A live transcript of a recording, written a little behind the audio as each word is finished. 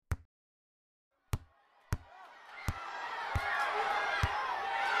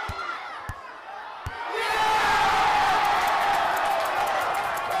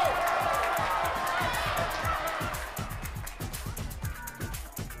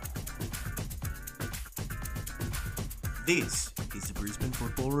This is the Brisbane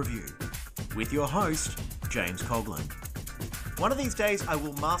Football Review with your host, James Coughlin. One of these days I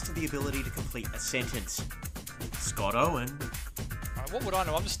will master the ability to complete a sentence. Scott Owen. What would I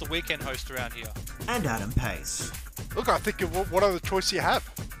know? I'm just the weekend host around here. And Adam Pace. Look, I think what other choice you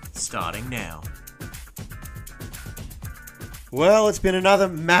have? Starting now. Well, it's been another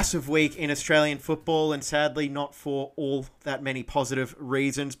massive week in Australian football, and sadly not for all that many positive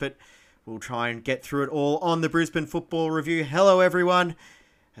reasons, but we'll try and get through it all on the Brisbane Football Review. Hello everyone,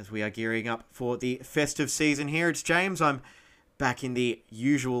 as we are gearing up for the festive season here. It's James. I'm back in the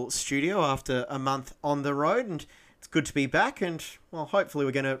usual studio after a month on the road, and it's good to be back, and well, hopefully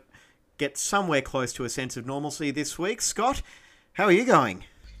we're going to get somewhere close to a sense of normalcy this week. Scott, how are you going?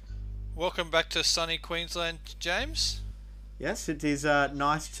 Welcome back to sunny Queensland, James. Yes, it is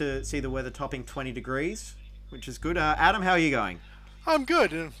nice to see the weather topping 20 degrees, which is good. Adam, how are you going? I'm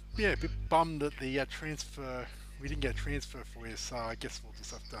good. Yeah, a bit bummed that the transfer, we didn't get a transfer for you, so I guess we'll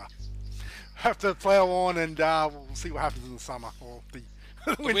just have to plough on and we'll see what happens in the summer or the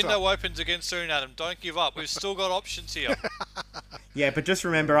winter. Window opens again soon, Adam. Don't give up. We've still got options here. Yeah, but just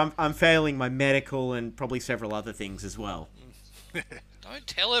remember, I'm failing my medical and probably several other things as well. Don't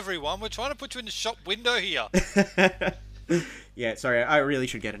tell everyone. We're trying to put you in the shop window here. Yeah, sorry, I really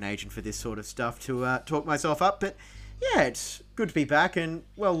should get an agent for this sort of stuff to talk myself up, but yeah, it's good to be back, and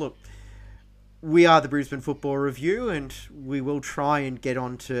well, look, we are the Brisbane Football Review, and we will try and get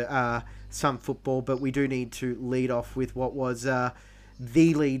on to some football, but we do need to lead off with what was the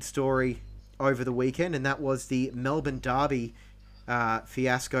lead story over the weekend, and that was the Melbourne Derby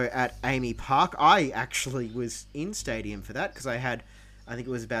fiasco at AAMI Park. I actually was in stadium for that, because I think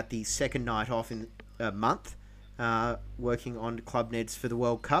it was about the second night off in a month, working on Club Neds for the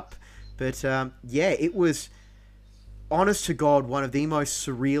World Cup. But yeah, it was, honest to God, one of the most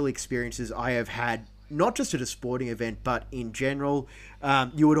surreal experiences I have had, not just at a sporting event, but in general.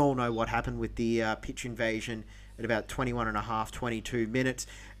 You would all know what happened with the pitch invasion at about 22 minutes.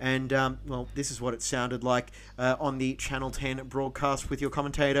 And, well, this is what it sounded like on the Channel 10 broadcast with your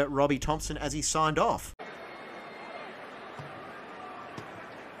commentator, Robbie Thompson, as he signed off.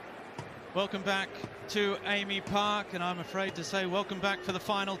 Welcome back to AAMI Park, and I'm afraid to say welcome back for the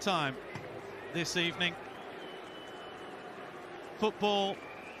final time this evening. Football,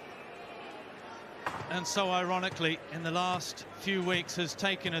 and so ironically, in the last few weeks has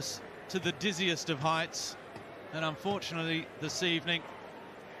taken us to the dizziest of heights, and unfortunately this evening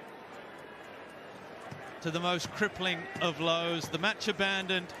to the most crippling of lows. The match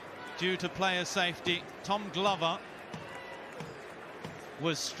abandoned due to player safety. Tom Glover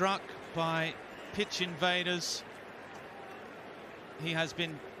was struck by pitch invaders. He has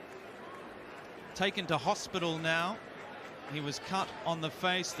been taken to hospital now. He was cut on the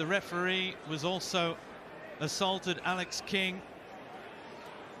face. The referee was also assaulted, Alex King.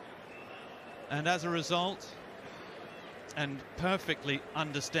 And as a result, and perfectly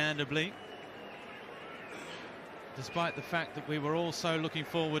understandably, despite the fact that we were also looking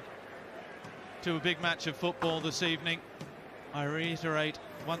forward to a big match of football this evening, I reiterate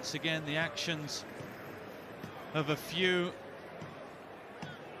once again the actions of a few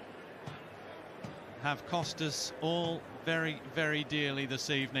have cost us all very, very dearly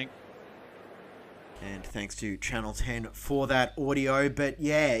this evening. And thanks to Channel 10 for that audio. But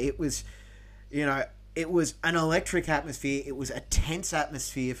yeah, it was, it was an electric atmosphere. It was a tense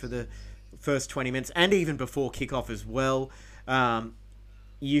atmosphere for the first 20 minutes and even before kickoff as well.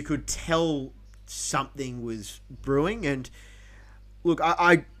 You could tell something was brewing. And look,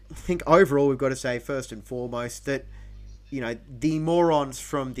 I think overall we've got to say first and foremost that, the morons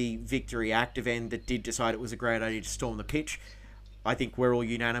from the Victory Active end that did decide it was a great idea to storm the pitch, I think we're all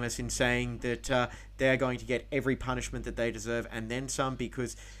unanimous in saying that they're going to get every punishment that they deserve and then some,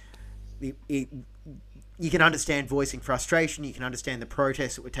 because you can understand voicing frustration, you can understand the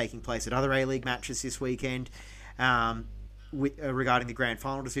protests that were taking place at other A-League matches this weekend regarding the grand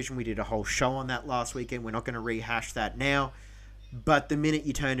final decision. We did a whole show on that last weekend. We're not going to rehash that now. But the minute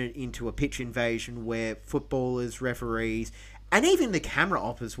you turn it into a pitch invasion where footballers, referees, and even the camera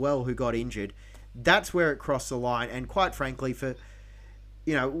op as well, who got injured, that's where it crossed the line. And quite frankly,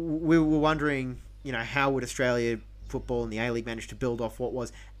 we were wondering, how would Australia football and the A-League manage to build off what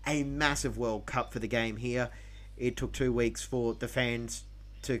was a massive World Cup for the game here. It took 2 weeks for the fans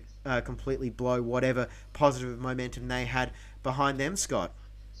to completely blow whatever positive momentum they had behind them, Scott.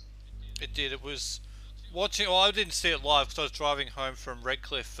 It did. It was watching. Well, I didn't see it live because I was driving home from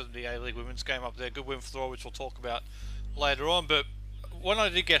Redcliffe for the A-League women's game up there. Good win for the Roar, which we'll talk about later on. But when I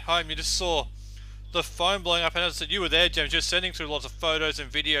did get home, you just saw the phone blowing up. And as I said, you were there, James, just sending through lots of photos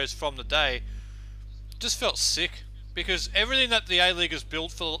and videos from the day. Just felt sick. because everything that the A-League has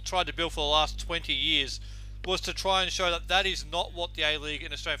tried to build for the last 20 years was to try and show that that is not what the A-League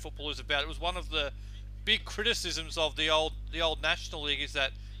in Australian football is about. It was one of the big criticisms of the old National League, is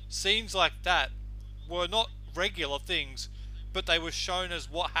that scenes like that were not regular things, but they were shown as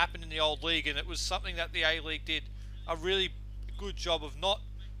what happened in the old league, and it was something that the A-League did a really good job of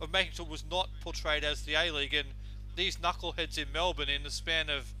making sure it was not portrayed as the A-League. And these knuckleheads in Melbourne, in the span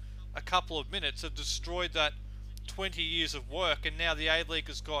of a couple of minutes, have destroyed that 20 years of work, and now the A-League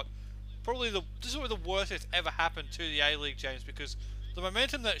has got this is the worst that's ever happened to the A-League, James, because the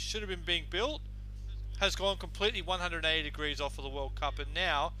momentum that should have been being built has gone completely 180 degrees off of the World Cup, and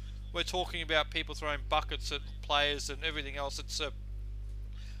now we're talking about people throwing buckets at players and everything else.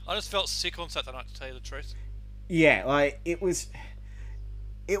 I just felt sick on Saturday night, to tell you the truth. Yeah, like it was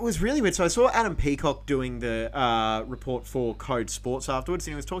really weird. So I saw Adam Peacock doing the report for Code Sports afterwards,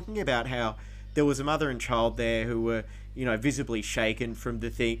 and he was talking about how there was a mother and child there who were, visibly shaken from the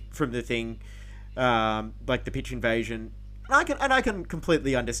thing, like the pitch invasion. And I can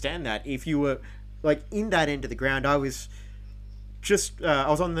completely understand that. If you were like in that end of the ground, I was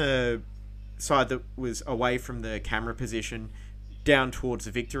on the side that was away from the camera position, down towards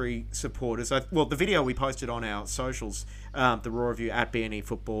the Victory supporters. The video we posted on our socials, the Raw Review at BNE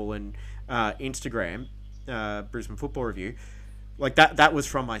Football and Instagram, Brisbane Football Review, like that was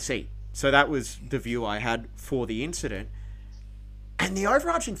from my seat. So that was the view I had for the incident. And the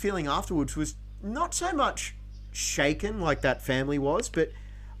overarching feeling afterwards was not so much shaken like that family was, but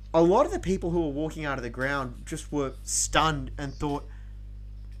a lot of the people who were walking out of the ground just were stunned and thought,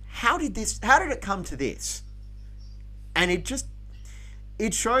 how did it come to this? And it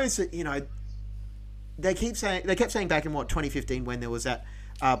shows that, they kept saying back in 2015, when there was that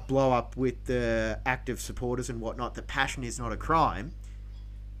blow up with the active supporters and whatnot, that passion is not a crime.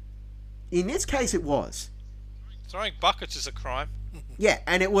 In this case, it was. Throwing buckets is a crime. Yeah,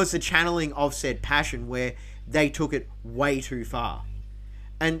 and it was the channeling of said passion where they took it way too far.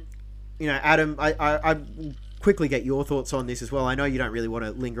 And, Adam, I quickly get your thoughts on this as well. I know you don't really want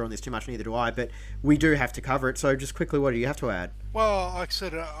to linger on this too much, neither do I, but we do have to cover it. So just quickly, what do you have to add? Well, like I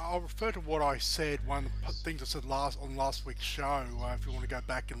said, I'll refer to what I said, one of the things I said on last week's show. If you want to go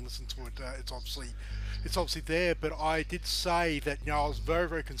back and listen to it, it's obviously there. But I did say that I was very,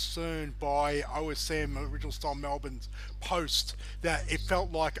 very concerned by OSM, Original Style Melbourne's post, that it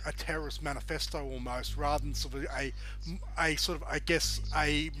felt like a terrorist manifesto almost, rather than sort of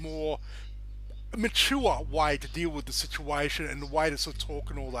a more mature way to deal with the situation and the way to sort of talk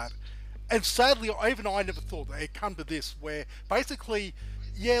and all that. And sadly, even I never thought that it'd come to this, where basically,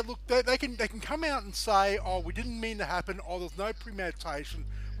 look, they can come out and say, oh, we didn't mean to happen, oh, there's no premeditation.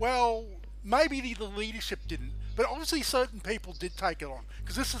 Well, maybe the leadership didn't, but obviously certain people did take it on,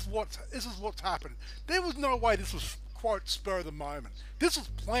 because this is what's happened. There was no way this was, quote, spur of the moment. This was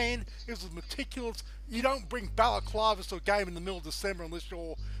planned. It was meticulous. You don't bring balaclavas to a game in the middle of December unless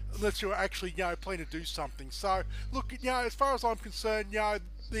you're actually planning to do something. So look, as far as I'm concerned,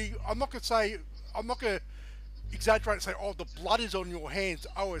 I'm not going to exaggerate and say, oh, the blood is on your hands,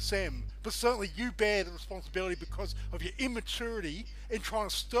 OSM, but certainly you bear the responsibility because of your immaturity in trying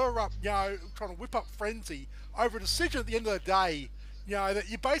to stir up, trying to whip up frenzy over a decision at the end of the day, that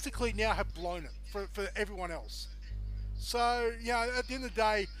you basically now have blown it for everyone else. So, at the end of the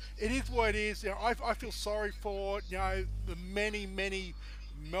day, it is what it is. I feel sorry for, the many, many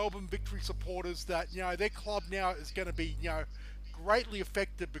Melbourne Victory supporters that, their club now is going to be, greatly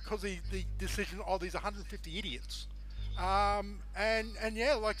affected because of the decision of these 150 idiots. Like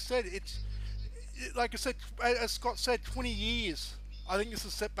I said, as Scott said, 20 years. I think this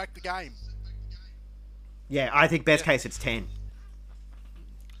has set back the game. Yeah, I think best case it's 10.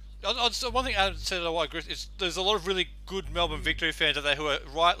 One thing Adam said I agree is there's a lot of really good Melbourne Victory fans out there who are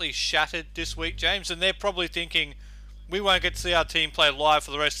rightly shattered this week, James, and they're probably thinking we won't get to see our team play live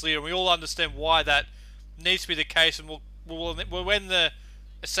for the rest of the year, and we all understand why that needs to be the case, and when the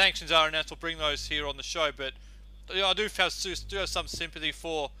sanctions are announced, we'll bring those here on the show. But I do have some sympathy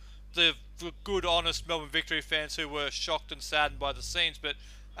for the good, honest Melbourne Victory fans who were shocked and saddened by the scenes. But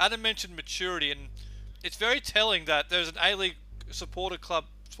Adam mentioned maturity, and it's very telling that there's an A-League supporter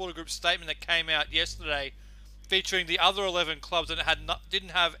group statement that came out yesterday featuring the other 11 clubs that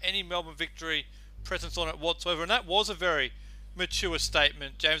didn't have any Melbourne Victory presence on it whatsoever, and that was a very mature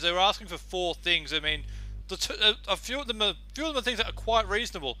statement, James. They were asking for 4 things. I mean, a few of them are things that are quite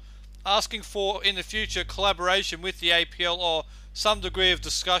reasonable. Asking for, in the future, collaboration with the APL or some degree of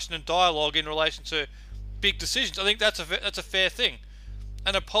discussion and dialogue in relation to big decisions. I think that's a fair thing.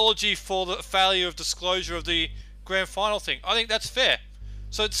 An apology for the failure of disclosure of the grand final thing. I think that's fair.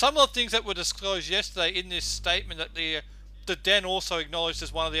 So some of the things that were disclosed yesterday in this statement that the Den also acknowledged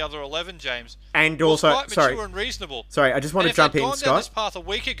as one of the other 11, James, And was also, quite mature and reasonable. Sorry, I just want And to if jump they'd in, gone down this Scott. path a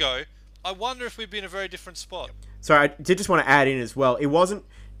week ago, I wonder if we'd be in a very different spot. Sorry, I did just want to add in as well. It wasn't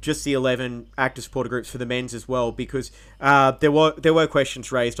just the 11 active supporter groups for the men's as well, because there were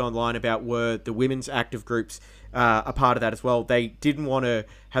questions raised online about were the women's active groups a part of that as well. They didn't want to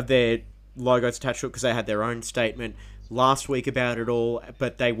have their logos attached to it because they had their own statement last week about it all,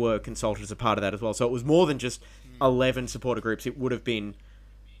 but they were consulted as a part of that as well. So it was more than just 11 supporter groups. It would have been,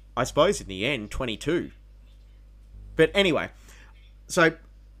 I suppose, in the end, 22. But anyway, so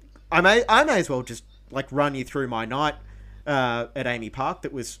I may as well just like run you through my night at Amy Park.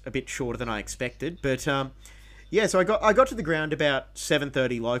 That was a bit shorter than I expected, but yeah. So I got to the ground about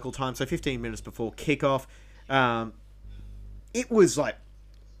 7:30 local time, so 15 minutes before kickoff. It was like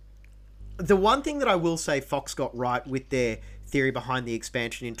the one thing that I will say Fox got right with their theory behind the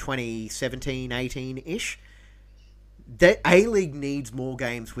expansion in 2017, 18-ish. That A-League needs more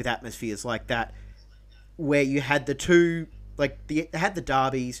games with atmospheres like that, where you had the two, had the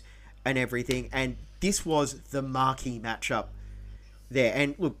derbies and everything, and this was the marquee matchup there.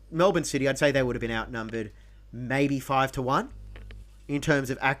 And look, Melbourne City, I'd say they would have been outnumbered maybe 5-1 in terms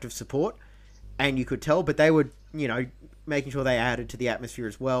of active support, and you could tell, but they were, making sure they added to the atmosphere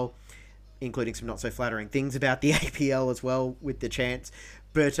as well, including some not so flattering things about the APL as well with the chants.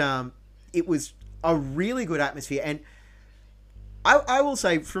 But it was a really good atmosphere, and I will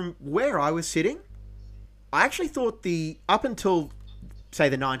say from where I was sitting, I actually thought up until, say,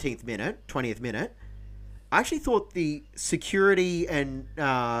 the 19th minute, 20th minute, I actually thought the security and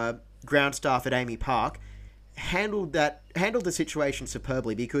ground staff at Amy Park handled the situation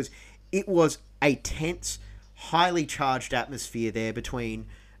superbly, because it was a tense, highly charged atmosphere there between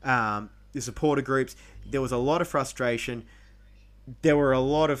the supporter groups. There was a lot of frustration. There were a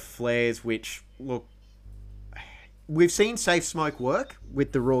lot of flares, which, look, we've seen Safe Smoke work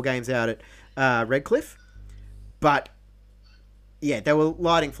with the Raw games out at Redcliffe, but yeah, they were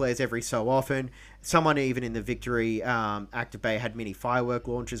lighting flares every so often. Someone even in the Victory Active Bay had mini firework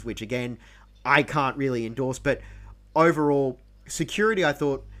launches, which again, I can't really endorse, but overall, security, I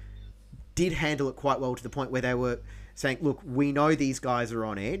thought, did handle it quite well, to the point where they were saying, look, we know these guys are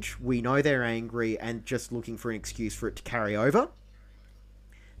on edge, we know they're angry and just looking for an excuse for it to carry over.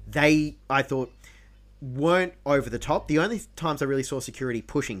 They, I thought, weren't over the top. The only times I really saw security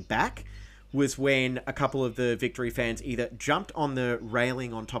pushing back was when a couple of the Victory fans either jumped on the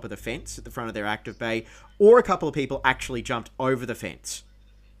railing on top of the fence at the front of their active bay, or a couple of people actually jumped over the fence.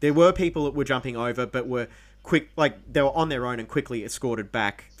 There were people that were jumping over, but were they were on their own and quickly escorted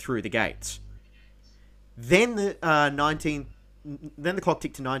back through the gates. Then the clock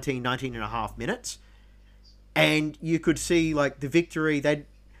ticked to 19 and a half minutes, and you could see the Victory, they'd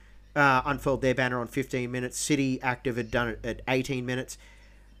unfurled their banner on 15 minutes. City Active had done it at 18 minutes.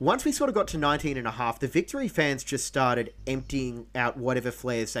 Once we sort of got to 19 and a half, the Victory fans just started emptying out whatever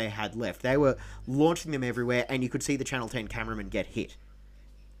flares they had left. They were launching them everywhere, and you could see the Channel 10 cameraman get hit.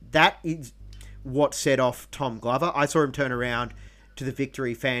 That is what set off Tom Glover. I saw him turn around to the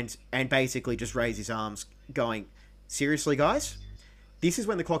Victory fans and basically just raise his arms, going, seriously, guys? This is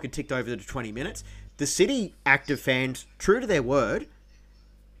when the clock had ticked over to 20 minutes. The City Active fans, true to their word,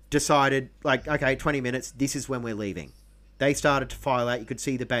 decided, okay, 20 minutes, this is when we're leaving. They started to file out. You could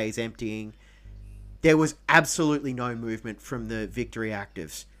see the bays emptying. There was absolutely no movement from the Victory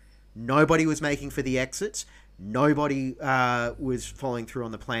Actives. Nobody was making for the exits. Nobody was following through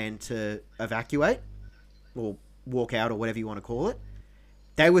on the plan to evacuate or walk out or whatever you want to call it.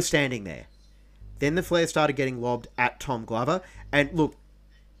 They were standing there. Then the flare started getting lobbed at Tom Glover. And look,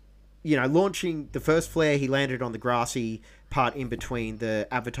 launching the first flare, he landed on the grassy part in between the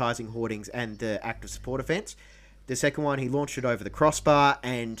advertising hoardings and the active supporter fence. The second one, he launched it over the crossbar,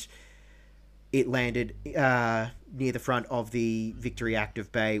 and it landed near the front of the Victory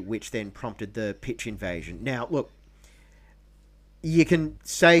Active Bay, which then prompted the pitch invasion. Now, look, you can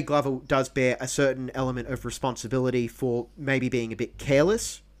say Glover does bear a certain element of responsibility for maybe being a bit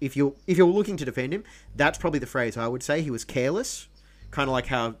careless. If you're looking to defend him, that's probably the phrase I would say. He was careless, kind of like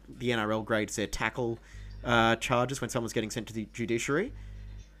how the NRL grades their tackle charges when someone's getting sent to the judiciary.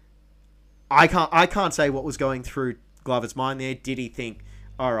 I can't say what was going through Glover's mind there. Did he think,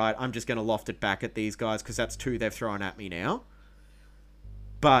 all right, I'm just going to loft it back at these guys because that's two they've thrown at me now?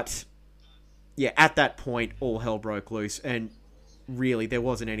 But yeah, at that point, all hell broke loose, and really there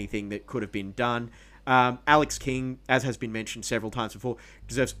wasn't anything that could have been done. Alex King, as has been mentioned several times before,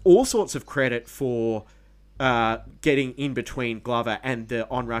 deserves all sorts of credit for getting in between Glover and the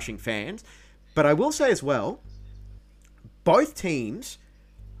onrushing fans. But I will say as well, both teams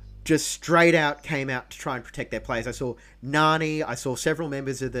just straight out came out to try and protect their players. I saw Nani, I saw several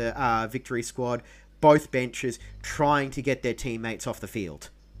members of the victory squad, both benches, trying to get their teammates off the field.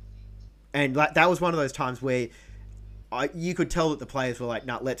 And like that was one of those times where you could tell that the players were like,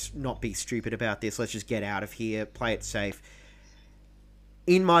 "No, let's not be stupid about this. Let's just get out of here, play it safe."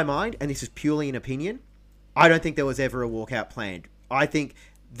 In my mind, and this is purely an opinion, I don't think there was ever a walkout planned. I think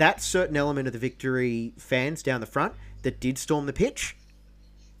that certain element of the victory fans down the front that did storm the pitch,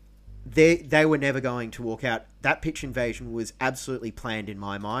 they were never going to walk out. That pitch invasion was absolutely planned in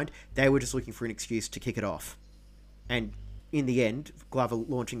my mind. They were just looking for an excuse to kick it off. And in the end, Glover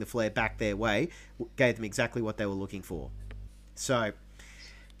launching the flare back their way gave them exactly what they were looking for. So,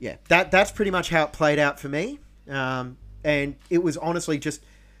 yeah, that's pretty much how it played out for me. And it was honestly just...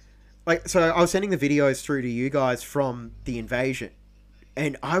 like, so I was sending the videos through to you guys from the invasion,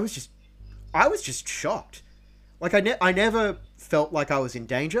 and I was just shocked. Like, I never felt like I was in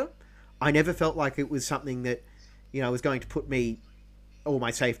danger. I never felt like it was something that, was going to put me or my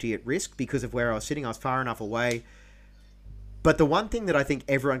safety at risk because of where I was sitting. I was far enough away. But the one thing that I think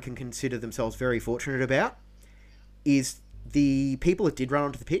everyone can consider themselves very fortunate about is the people that did run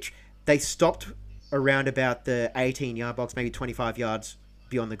onto the pitch, they stopped around about the 18-yard box, maybe 25 yards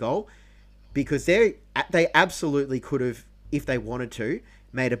beyond the goal, because they absolutely could have, if they wanted to,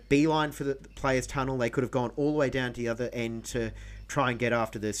 made a beeline for the players' tunnel. They could have gone all the way down to the other end to try and get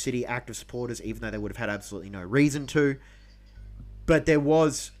after the City active supporters, even though they would have had absolutely no reason to. But there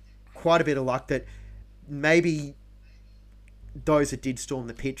was quite a bit of luck that maybe those that did storm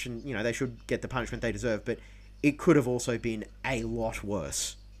the pitch, and they should get the punishment they deserve, but it could have also been a lot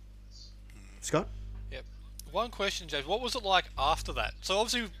worse. Scott? Yep. One question, James. What was it like after that? So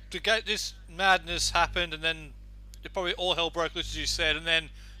obviously this madness happened, and then it probably all hell broke loose, as you said, and then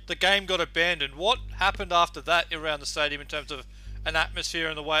the game got abandoned. What happened after that around the stadium in terms of an atmosphere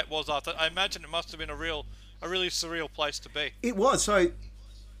and the way it was after? I imagine it must have been a really surreal place to be. It was. So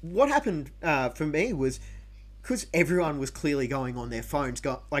what happened for me was, because everyone was clearly going on their phones,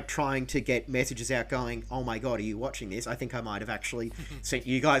 trying to get messages out going, "Oh my God, are you watching this?" I think I might have actually sent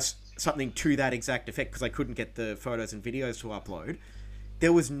you guys something to that exact effect because I couldn't get the photos and videos to upload.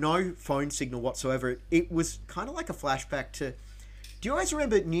 There was no phone signal whatsoever. It was kind of like a flashback to... Do you guys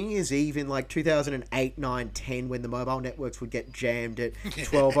remember New Year's Eve in 2008, 9, 10 when the mobile networks would get jammed at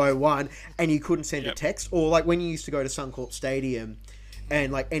 12:01 and you couldn't send a text? Or when you used to go to Suncorp Stadium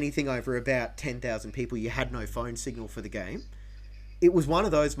and anything over about 10,000 people, you had no phone signal for the game. It was one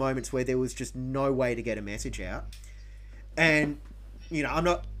of those moments where there was just no way to get a message out. And, I'm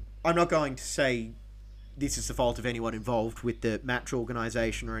not going to say this is the fault of anyone involved with the match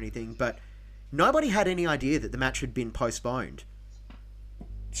organisation or anything, but nobody had any idea that the match had been postponed.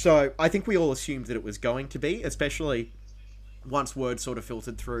 So I think we all assumed that it was going to be, especially once word sort of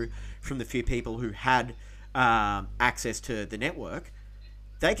filtered through from the few people who had access to the network.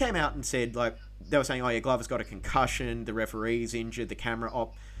 They came out and said, they were saying, "Oh yeah, Glover's got a concussion, the referee's injured, the camera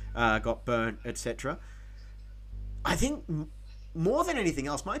op got burnt, etc." I think more than anything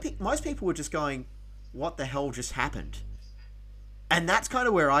else, most people were just going, "What the hell just happened?" And that's kind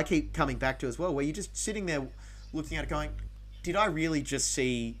of where I keep coming back to as well, where you're just sitting there looking at it going, did I really just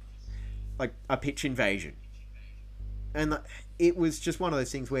see a pitch invasion? And it was just one of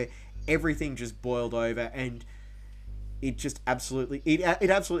those things where everything just boiled over and it just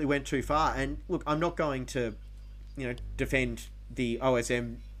absolutely went too far. And look, I'm not going to defend the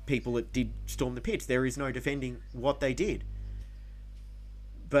OSM people that did storm the pitch. There is no defending what they did.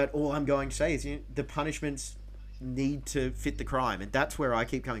 But all I'm going to say is the punishments need to fit the crime, and that's where I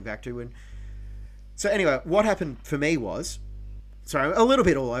keep coming back to. And so anyway, what happened for me was, sorry, a little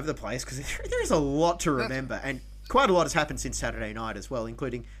bit all over the place because there's a lot to remember, and quite a lot has happened since Saturday night as well,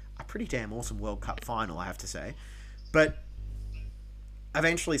 including a pretty damn awesome World Cup final, I have to say. But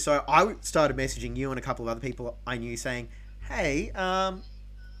eventually, so I started messaging you and a couple of other people I knew saying, "Hey,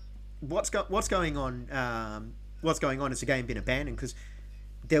 what's going on? What's going on? Has the game been abandoned?" Because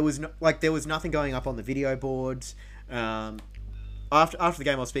there was nothing going up on the video boards. After the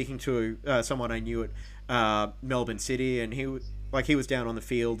game, I was speaking to someone I knew at Melbourne City, and he was down on the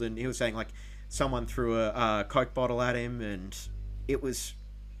field, and he was saying someone threw a Coke bottle at him, and it was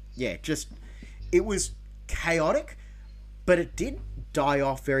chaotic, but it did die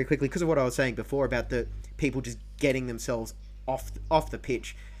off very quickly because of what I was saying before about the people just getting themselves off the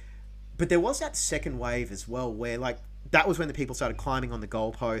pitch. But there was that second wave as well, where that was when the people started climbing on the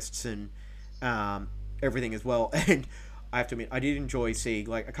goalposts and everything as well. And I have to admit, I did enjoy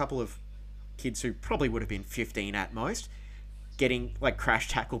seeing a couple of kids who probably would have been 15 at most getting crash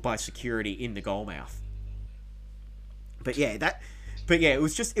tackled by security in the goal mouth. But yeah, But yeah, it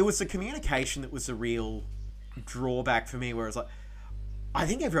was the communication that was the real drawback for me, where it's like, I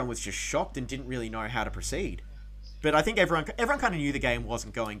think everyone was just shocked and didn't really know how to proceed. But I think everyone kind of knew the game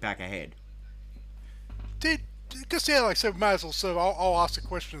wasn't going back ahead. Did just yeah, like I said, may as well. So I'll ask the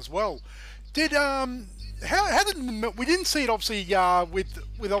question as well. Did how did we didn't see it obviously with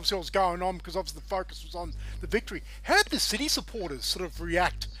obviously what was going on, because obviously the focus was on the victory. How did the City supporters sort of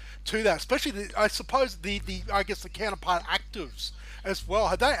react to that? Especially I suppose the I guess the counterpart actives as well.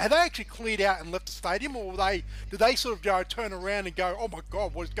 Had they actually cleared out and left the stadium, or did they sort of turn around and go, oh my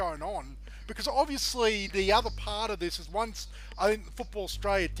god, what is going on? Because obviously the other part of this is, once I think Football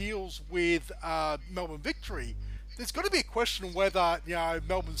Australia deals with Melbourne Victory, there's got to be a question whether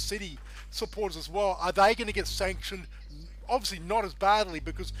Melbourne City supporters as well, are they going to get sanctioned? Obviously not as badly,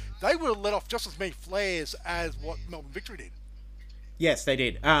 because they would have let off just as many flares as what Melbourne Victory did. Yes, they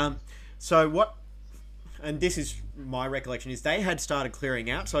did. So what, and this is my recollection, is they had started clearing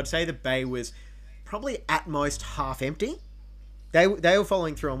out. So I'd say the bay was probably at most half empty. They were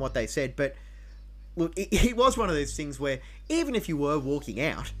following through on what they said, but look, it was one of those things where even if you were walking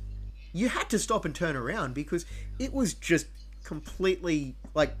out, you had to stop and turn around, because it was just completely,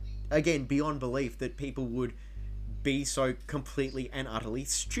 like, again, beyond belief that people would be so completely and utterly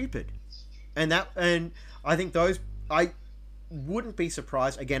stupid. And I think I wouldn't be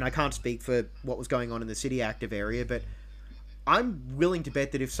surprised, again, I can't speak for what was going on in the City active area, but I'm willing to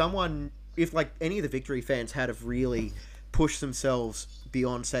bet that if like any of the Victory fans had have really pushed themselves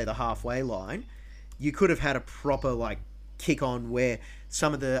beyond, say, the halfway line, you could have had a proper, like, kick on where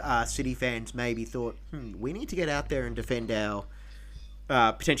some of the City fans maybe thought, we need to get out there and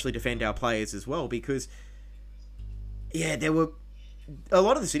potentially defend our players as well, because yeah, there were a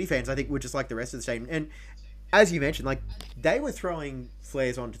lot of the City fans, I think, were just like the rest of the stadium, and as you mentioned, like, they were throwing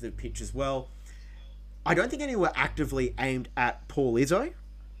flares onto the pitch as well. I don't think any were actively aimed at Paul Izzo,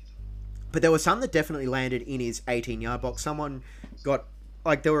 but there were some that definitely landed in his 18-yard box. Someone got,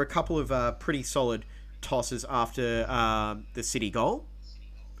 like, there were a couple of pretty solid tosses after the City goal.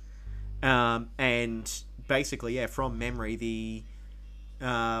 And basically, yeah, from memory,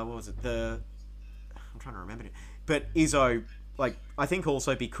 what was it? I'm trying to remember it. But Izzo, like, I think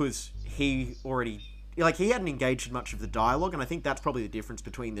also because he already, like, he hadn't engaged in much of the dialogue, and I think that's probably the difference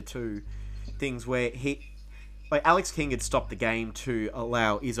between the two things, where Alex King had stopped the game to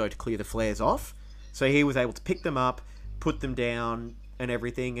allow Izzo to clear the flares off, so he was able to pick them up, put them down, and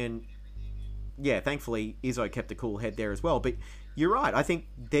everything, and yeah, thankfully Izzo kept a cool head there as well. But you're right, I think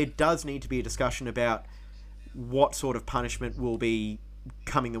there does need to be a discussion about what sort of punishment will be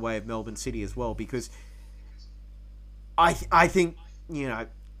coming the way of Melbourne City as well, because I think,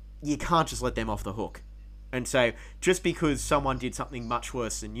 you can't just let them off the hook and say, just because someone did something much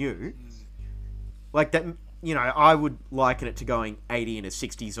worse than you, like that, I would liken it to going 80 in a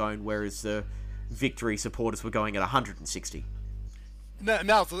 60 zone, whereas the Victory supporters were going at 160. And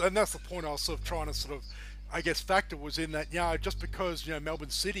that's the point I was sort of trying to I guess, factor, was in that, just because,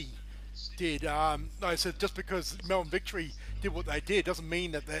 Melbourne City did, I said, just because Melbourne Victory did what they did, doesn't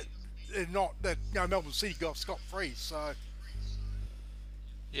mean that Melbourne City got scot-free, so...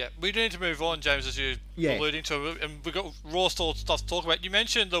 Yeah, we need to move on, James, as you're alluding to, and we've got raw stuff to talk about. You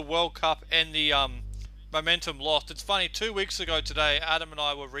mentioned the World Cup and the momentum lost. It's funny, 2 weeks ago today, Adam and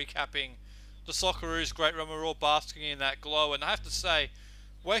I were recapping the Socceroos' great run. We were all basking in that glow, and I have to say,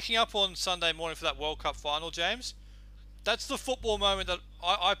 waking up on Sunday morning for that World Cup final, James, that's the football moment that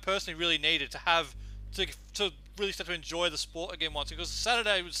I personally really needed to have to really start to enjoy the sport again once, because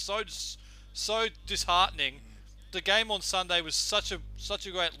Saturday was so disheartening. The game on Sunday was such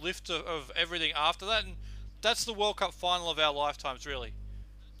a great lift of everything after that, and that's the World Cup final of our lifetimes, really.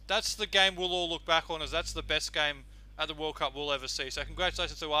 That's the game we'll all look back on as that's the best game at the World Cup we'll ever see. So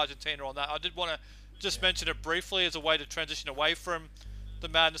congratulations to Argentina on that. I did want to just mention it briefly as a way to transition away from the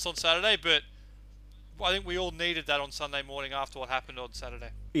madness on Saturday, but I think we all needed that on Sunday morning after what happened on Saturday.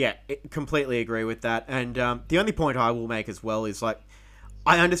 Yeah, completely agree with that. And the only point I will make as well is, like,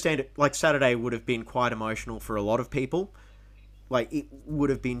 I understand it, like, Saturday would have been quite emotional for a lot of people. Like, it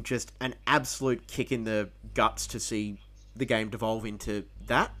would have been just an absolute kick in the guts to see the game devolve into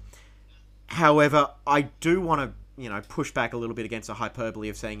that. However, I do want to, push back a little bit against the hyperbole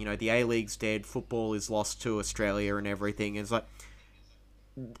of saying, the A-League's dead, football is lost to Australia and everything. It's like,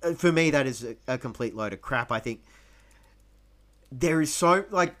 for me, that is a complete load of crap. I think there is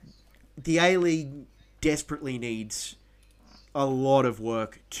the A-League desperately needs a lot of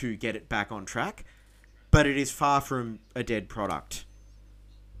work to get it back on track, but it is far from a dead product.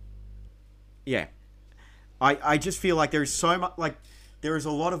 Yeah. I just feel like there is so much, there is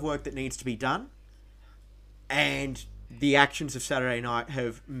a lot of work that needs to be done, and the actions of Saturday night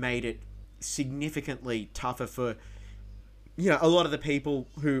have made it significantly tougher for, a lot of the people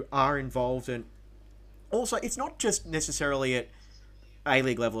who are involved. And also, it's not just necessarily at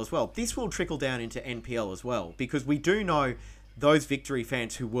A-League level as well. This will trickle down into NPL as well, because we do know those Victory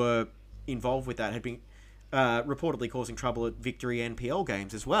fans who were involved with that had been reportedly causing trouble at Victory NPL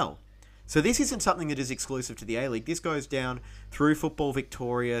games as well. So this isn't something that is exclusive to the A-League. This goes down through Football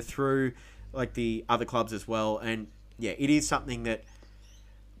Victoria, through like the other clubs as well. And yeah, it is something that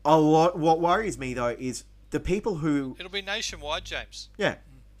what worries me though is the people who... It'll be nationwide, James. Yeah.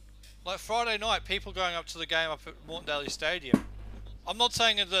 Like Friday night, people going up to the game up at Moreton Daly Stadium. I'm not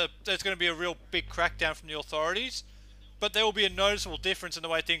saying that there's going to be a real big crackdown from the authorities, but there will be a noticeable difference in the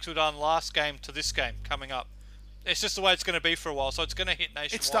way things were done last game to this game coming up. It's just the way it's going to be for a while, so it's going to hit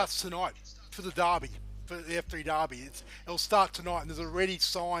nationwide. It starts tonight for the derby, for the F3 derby. It'll start tonight, and there's already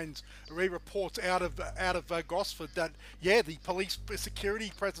reports out of Gosford that the police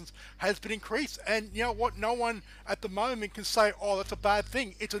security presence has been increased. And you know what? No one at the moment can say, "Oh, that's a bad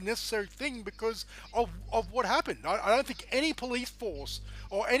thing." It's a necessary thing because of what happened. I don't think any police force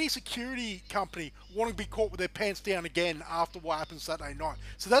or any security company want to be caught with their pants down again after what happened Saturday night.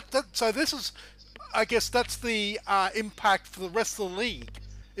 So this is, I guess, that's the impact for the rest of the league.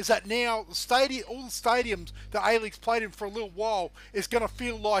 Is that now all the stadiums that A-League's played in for a little while is going to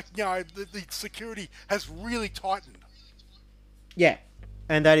feel like the security has really tightened. Yeah,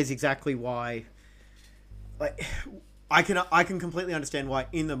 and that is exactly why. Like, I can completely understand why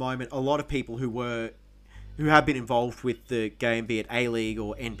in the moment a lot of people who have been involved with the game, be it A-League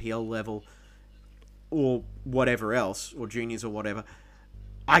or NPL level or whatever else, or juniors or whatever,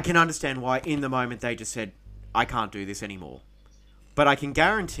 I can understand why in the moment they just said, I can't do this anymore. But I can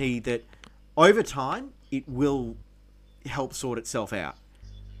guarantee that over time, it will help sort itself out.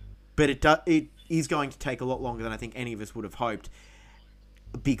 But it is going to take a lot longer than I think any of us would have hoped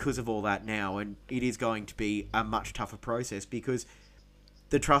because of all that now. And it is going to be a much tougher process because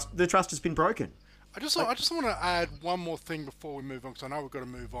the trust has been broken. I just want to add one more thing before we move on, because I know we've got to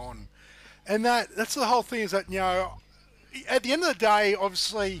move on. And that's the whole thing, is that, at the end of the day,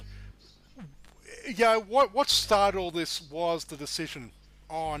 obviously, what started all this was the decision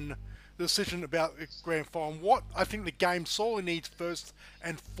about the grand final. What I think the game sorely needs first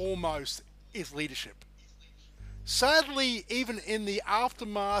and foremost is leadership. Sadly, even in the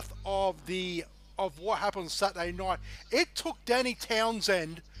aftermath of what happened Saturday night, it took Danny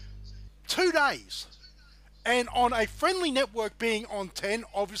Townsend 2 days, and on a friendly network being on 10,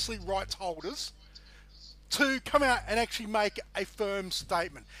 obviously rights holders, to come out and actually make a firm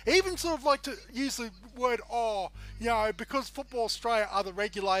statement. Even sort of like to use the word, because Football Australia are the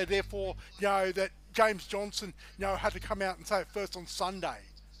regulator, therefore, that James Johnson, had to come out and say it first on Sunday.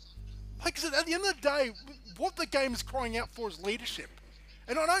 Like I said, at the end of the day, what the game is crying out for is leadership.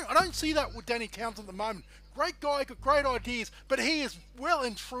 And I don't see that with Danny Townsend at the moment. Great guy, got great ideas, but he is well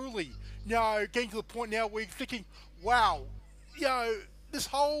and truly, getting to the point now where you're thinking, wow, this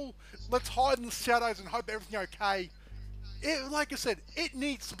whole let's hide in the shadows and hope everything's okay. Like I said, it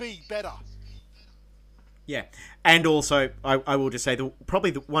needs to be better. Yeah, and also I will just say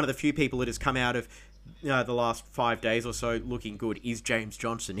probably one of the few people that has come out of the last 5 days or so looking good is James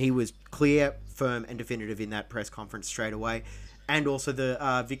Johnson. He was clear, firm, and definitive in that press conference straight away, and also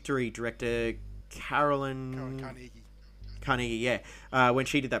the Victory director Carolyn Carnegie, when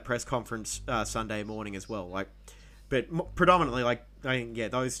she did that press conference Sunday morning as well. But predominantly, I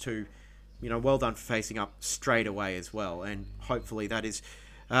think, those two, well done for facing up straight away as well. And hopefully that is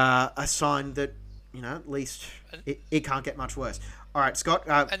a sign that, at least it can't get much worse. All right, Scott.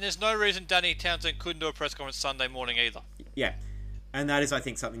 And there's no reason Danny Townsend couldn't do a press conference Sunday morning either. Yeah. And that is, I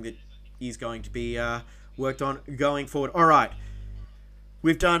think, something that is going to be worked on going forward. All right.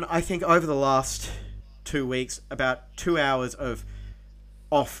 We've done, I think, over the last 2 weeks, about 2 hours of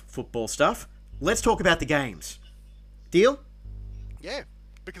off football stuff. Let's talk about the games. Deal? Yeah,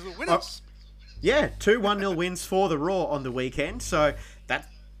 because we're winners. Yeah, 2 1-0 wins for the Raw on the weekend, so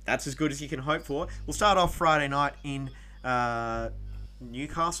that's as good as you can hope for. We'll start off Friday night in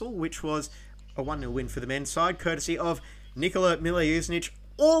Newcastle, which was a 1-0 win for the men's side, courtesy of Nikola Miljusnic,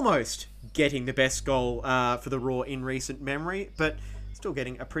 almost getting the best goal for the Raw in recent memory, but still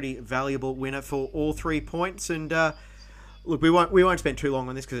getting a pretty valuable winner for all 3 points. And look, we won't spend too long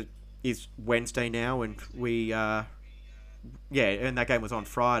on this because it is Wednesday now, and and that game was on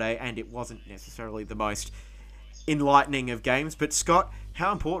Friday, and it wasn't necessarily the most enlightening of games. But Scott,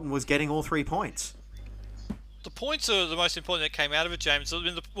 how important was getting all 3 points? The points are the most important that came out of it, James. I'll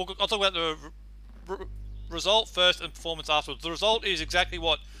talk about the result first and performance afterwards. The result is exactly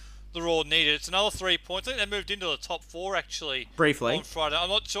what the Raw needed. It's another 3 points. I think they moved into the top 4 actually Briefly. on Friday. I'm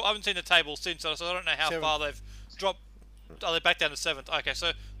not sure. I haven't seen the table since, so I don't know how Seventh. far they've dropped. Are they back down to 7th? Okay,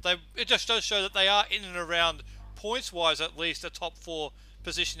 so it just does show that they are in and around points-wise at least a top 4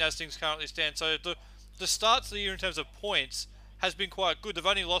 position as things currently stand. So the start to the year in terms of points has been quite good. They've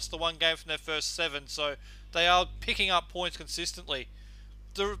only lost the 1 game from their first 7, so they are picking up points consistently.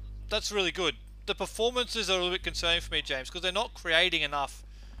 That's really good. The performances are a little bit concerning for me, James, because they're not creating enough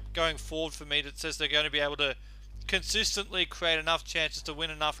going forward for me that says they're going to be able to consistently create enough chances to win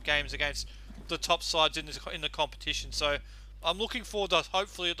enough games against the top sides in the competition. So I'm looking forward to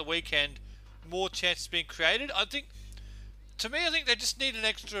hopefully at the weekend more chances being created. I think they just need an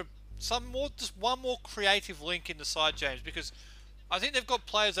extra just one more creative link in the side, James, because I think they've got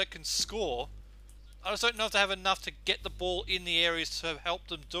players that can score. I just don't know if they have enough to get the ball in the areas to help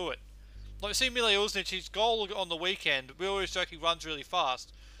them do it. Like, see Mile Uznic, his goal on the weekend, we always joke he runs really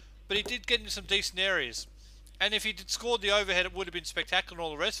fast, but he did get into some decent areas. And if he did scored the overhead, it would have been spectacular and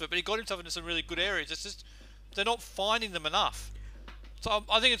all the rest of it, but he got himself into some really good areas. It's just, they're not finding them enough. So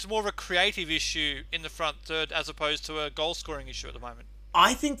I think it's more of a creative issue in the front third as opposed to a goal-scoring issue at the moment.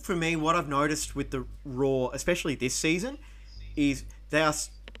 I think for me, what I've noticed with the Raw, especially this season, is they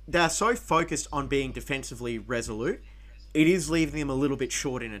are so focused on being defensively resolute, it is leaving them a little bit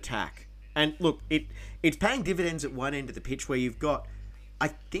short in attack. And look, it's paying dividends at one end of the pitch where you've got, I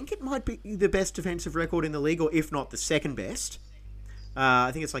think it might be the best defensive record in the league, or if not the second best.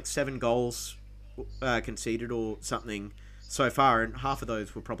 I think it's like 7 goals conceded or something so far, and half of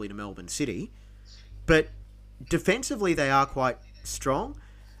those were probably to Melbourne City. But defensively, they are quite strong.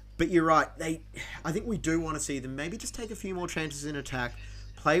 But you're right, I think we do want to see them maybe just take a few more chances in attack,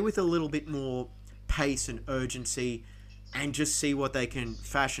 play with a little bit more pace and urgency, and just see what they can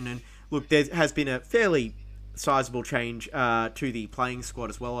fashion. And look, there has been a fairly sizable change to the playing squad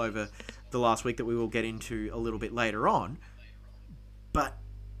as well over the last week that we will get into a little bit later on. But,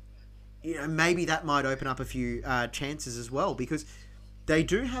 you know, maybe that might open up a few chances as well, because they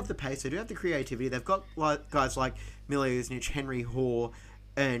do have the pace, they do have the creativity. They've got guys like Mile Uznic, Henry Hoare,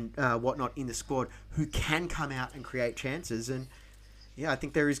 and whatnot in the squad who can come out and create chances. And yeah, I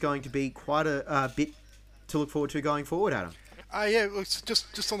think there is going to be quite a bit to look forward to going forward, Adam. Yeah,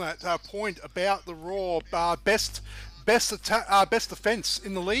 just on that point about the Raw, best defence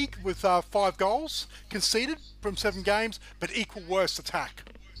in the league with 5 goals conceded from 7 games, but equal worst attack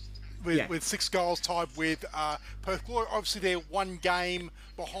with 6 goals, tied with Perth Glory. Obviously, they're 1 game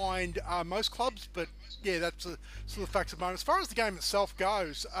behind most clubs, but yeah, that's a sort of fact of the moment. As far as the game itself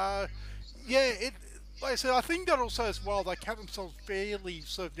goes, like I said, I think that also as well, they count themselves fairly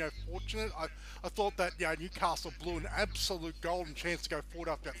sort of, fortunate. I thought that Newcastle blew an absolute golden chance to go forward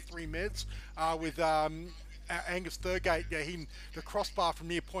after about 3 minutes with Angus Thurgate, the crossbar from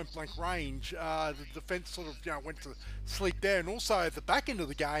near point blank range. The defence sort of went to sleep there, and also at the back end of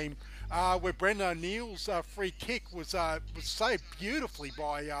the game, where Brendan O'Neill's free kick was saved beautifully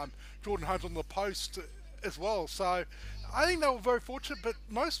by Jordan Holmes on the post as well. So I think they were very fortunate, but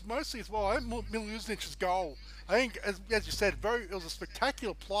mostly as well, I think Mile Uznic's goal, I think, as you said, it was a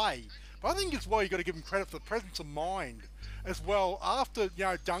spectacular play. But I think as well, you've got to give him credit for the presence of mind as well. After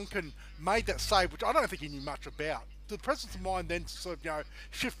Duncan made that save, which I don't think he knew much about, the presence of mind then to sort of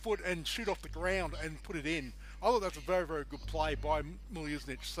shift foot and shoot off the ground and put it in. I thought that's a very, very good play by Mile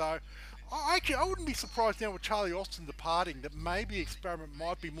Uznic. So I wouldn't be surprised now with Charlie Austin departing that maybe the experiment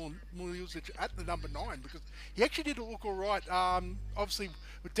might be Mile Uznic at the number 9, because he actually did look all right. Obviously,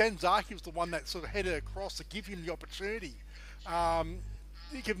 with Dan Zaki was the one that sort of headed across to give him the opportunity.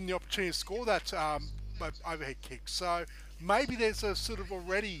 Give him the opportunity to score that overhead kick. So maybe there's a sort of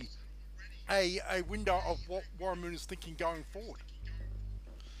already a window of what Warren Moon is thinking going forward.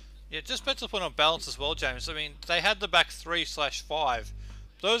 Yeah, just better to put on balance as well, James. I mean, they had the back 3/5.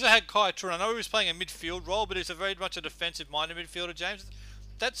 Those that had Kai Turin, I know he was playing a midfield role, but he's very much a defensive-minded midfielder, James.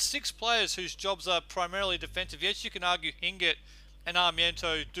 That's 6 players whose jobs are primarily defensive. Yes, you can argue Hingett and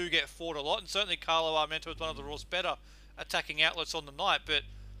Armiento do get forward a lot, and certainly Carlo Armiento is one of the Raw's better attacking outlets on the night, but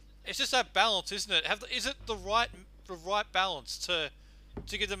it's just that balance, isn't it? Is it the right balance to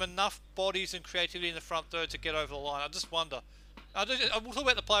give them enough bodies and creativity in the front third to get over the line? I just wonder. We'll talk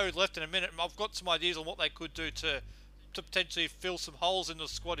about the player who's left in a minute, and I've got some ideas on what they could do to potentially fill some holes in the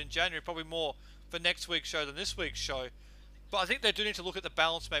squad in January, probably more for next week's show than this week's show. But I think they do need to look at the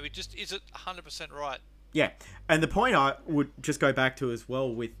balance maybe. Just, is it 100% right? Yeah, and the point I would just go back to as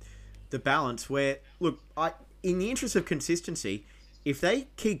well with the balance where, look, in the interest of consistency, if they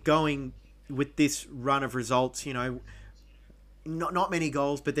keep going with this run of results, not many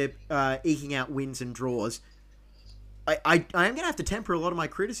goals, but they're eking out wins and draws, I am going to have to temper a lot of my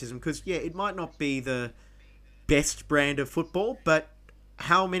criticism because, yeah, it might not be the best brand of football, but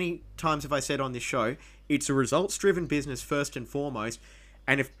how many times have I said on this show, it's a results-driven business first and foremost,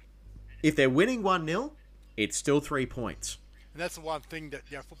 and if they're winning 1-0, it's still 3 points. And that's the one thing that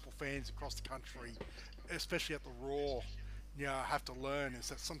football fans across the country, especially at the Raw, have to learn is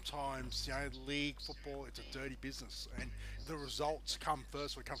that sometimes league football, it's a dirty business, and the results come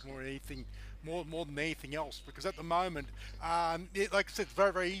first. Or it comes more than anything else. Because at the moment, like I said, it's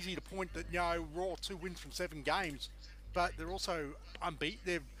very very easy to point that Raw 2 wins from 7 games, but they're also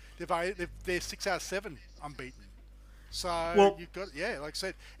unbeaten. They're 6 out of 7 unbeaten. So you've got, like I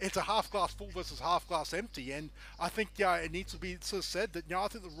said, it's a half glass full versus half glass empty, and I think it needs to be sort of said that I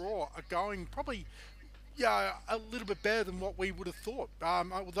think the Raw are going probably a little bit better than what we would have thought. They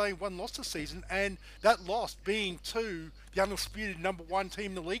only 1 loss this season, and that loss being to the undisputed number 1 team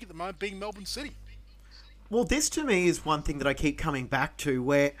in the league at the moment, being Melbourne City. Well, this to me is one thing that I keep coming back to,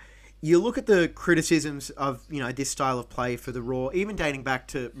 where you look at the criticisms of this style of play for the Raw, even dating back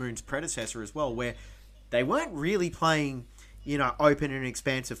to Moon's predecessor as well, where they weren't really playing open and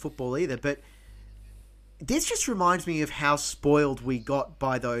expansive football either. But this just reminds me of how spoiled we got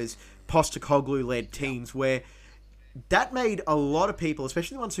by those Postecoglou-led teams, where that made a lot of people,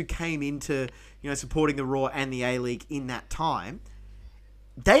 especially the ones who came into supporting the Raw and the A-League in that time,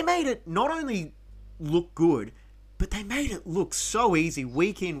 they made it not only look good, but they made it look so easy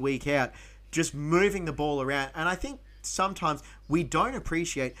week in, week out, just moving the ball around. And I think sometimes we don't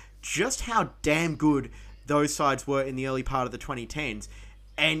appreciate just how damn good those sides were in the early part of the 2010s.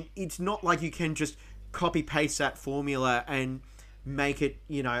 And it's not like you can just copy-paste that formula and make it,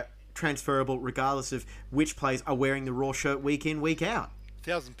 transferable regardless of which players are wearing the Raw shirt week in, week out.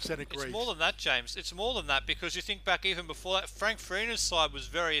 1000% agree. It's more than that, James. It's more than that, because you think back even before that, Frank Farina's side was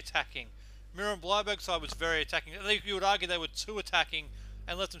very attacking. Miriam Bleiberg's side was very attacking. You would argue they were too attacking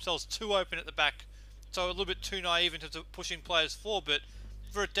and left themselves too open at the back, so a little bit too naive into pushing players forward. But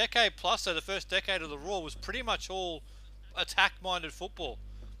for a decade plus, so the first decade of the Raw was pretty much all attack-minded football.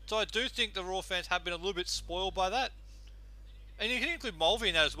 So I do think the Raw fans have been a little bit spoiled by that. And you can include Mulvey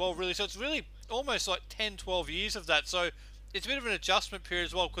in that as well, really. So it's really almost like 10, 12 years of that. So it's a bit of an adjustment period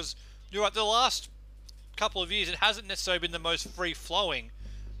as well, because you're right, the last couple of years, it hasn't necessarily been the most free-flowing.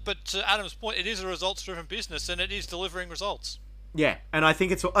 But to Adam's point, it is a results-driven business, and it is delivering results. Yeah, and I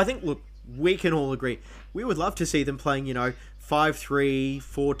think look, we can all agree. We would love to see them playing, 5-3,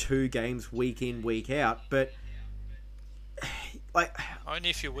 4-2 games week in, week out, but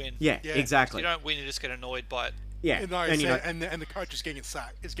only if you win. Yeah, exactly. If you don't win, you just get annoyed by it. Yeah, and the coach is getting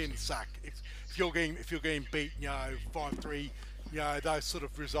sacked. If you're getting beat, 5-3, those sort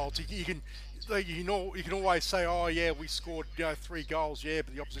of results, you can always say, oh yeah, we scored 3 goals,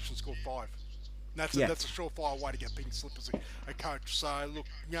 but the opposition scored 5. And that's a surefire way to get beaten slip as a coach. So look,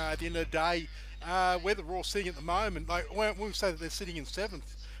 at the end of the day, where the Raw sitting at the moment, like when we say that they're sitting in 7th,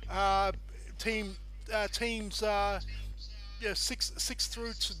 teams 6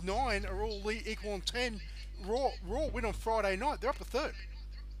 through to 9 are all equal on 10. Raw win on Friday night. They're up to 3rd.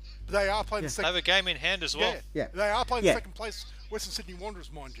 They are playing the second. They have a game in hand as well. Yeah. They are playing the second place Western Sydney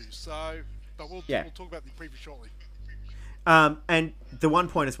Wanderers, mind you. So, but we'll talk about the preview shortly. And the one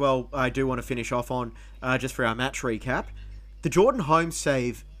point as well I do want to finish off on, just for our match recap, the Jordan Holmes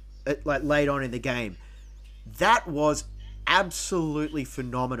save, late on in the game, that was absolutely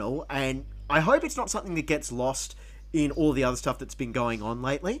phenomenal, and I hope it's not something that gets lost in all the other stuff that's been going on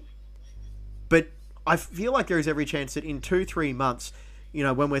lately. But I feel like there is every chance that in 2-3 months,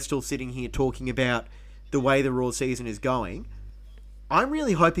 when we're still sitting here talking about the way the Raw season is going, I'm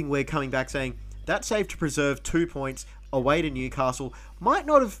really hoping we're coming back saying that save to preserve 2 points away to Newcastle might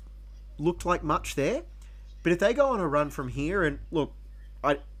not have looked like much there, but if they go on a run from here, and look,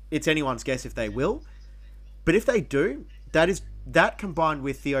 it's anyone's guess if they will, but if they do, that combined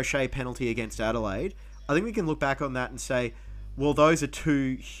with the O'Shea penalty against Adelaide, I think we can look back on that and say, well, those are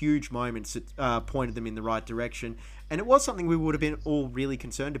 2 huge moments that pointed them in the right direction. And it was something we would have been all really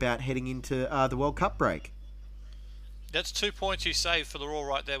concerned about heading into the World Cup break. That's 2 points you saved for the Raw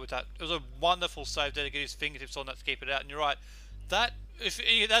right there with that. It was a wonderful save there to get his fingertips on that to keep it out. And you're right,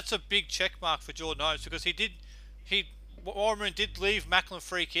 that's a big check mark for Jordan Holmes, because Warren did leave Macklin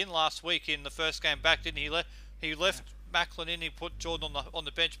Freak in last week in the first game back, didn't he? He left Macklin in, he put Jordan on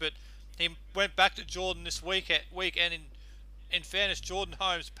the bench, but he went back to Jordan this week, and in fairness, Jordan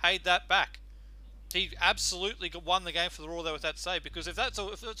Holmes paid that back. He absolutely won the game for the Raw there with that save, because if it's a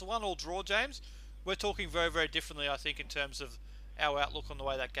 1-1 draw, James, we're talking very, very differently, I think, in terms of our outlook on the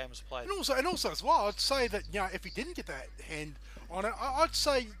way that game was played. And also as well, I'd say that if he didn't get that hand on it, I'd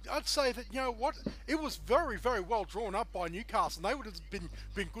say that what, it was very, very well drawn up by Newcastle. And they would have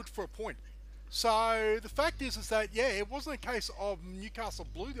been good for a point. So the fact is that it wasn't a case of Newcastle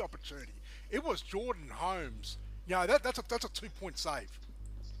blew the opportunity. It was Jordan Holmes. That's a 2-point save.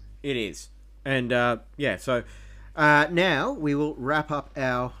 It is, and so now we will wrap up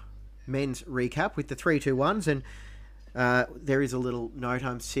our men's recap with the 3-2-1s, and there is a little note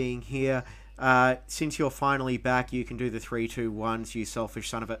I'm seeing here. Since you're finally back, you can do the 3-2-1s, you selfish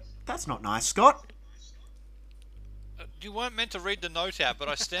son of a... That's not nice, Scott. You weren't meant to read the note out, but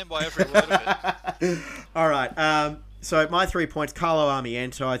I stand by every word of it. All right. So my 3 points, Carlo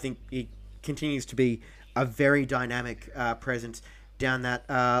Armiento. I think he continues to be a very dynamic presence down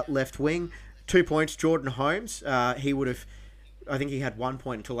that left wing. 2 points, Jordan Holmes. He would have... I think he had 1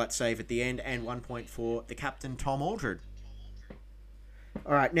 point until that save at the end, and 1 point for the captain, Tom Aldred.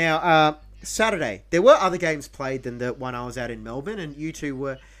 All right, now, Saturday. There were other games played than the one I was at in Melbourne, and you two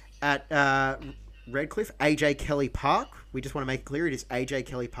were at Redcliffe, AJ Kelly Park. We just want to make it clear, it is AJ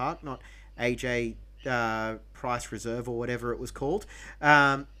Kelly Park, not AJ Price Reserve or whatever it was called,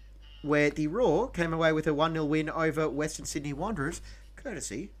 where the Raw came away with a 1-0 win over Western Sydney Wanderers,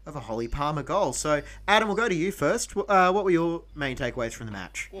 courtesy of a Holly Palmer goal. So, Adam, we'll go to you first. What were your main takeaways from the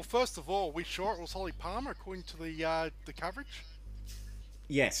match? Well, first of all, we sure it was Holly Palmer according to the coverage?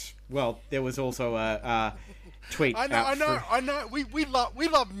 Yes. Well, there was also a tweet. I know. We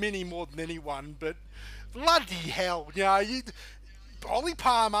love Minnie more than anyone, but bloody hell, Holly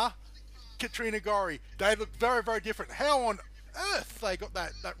Palmer, Katrina Gorry, they look very, very different. How on earth they got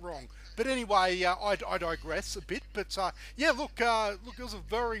that wrong? But anyway, I digress a bit. But look, it was a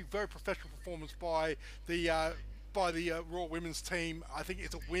very, very professional performance by the Raw Women's team. I think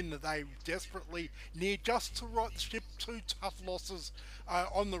it's a win that they desperately need just to right the ship. 2 tough losses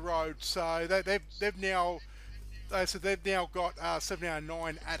on the road, so they've now got 7 out of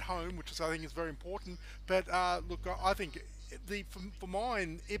 9 at home, which I think is very important. But look, I think for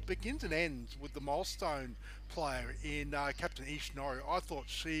mine, it begins and ends with the milestone player in Captain Ishinoru. I thought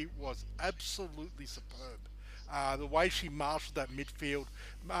she was absolutely superb. The way she marshaled that midfield,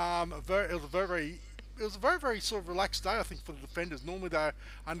 it was a very, very sort of relaxed day, I think, for the defenders. Normally they're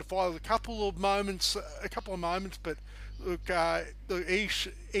under fire. There was a couple of moments, but look,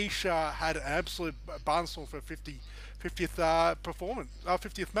 Isha had an absolute barnstorm for 50th performance,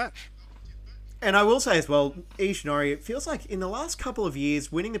 50th match. And I will say as well, Ishinoru, it feels like in the last couple of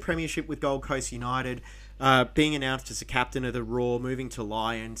years, winning the premiership with Gold Coast United, being announced as the captain of the Raw, moving to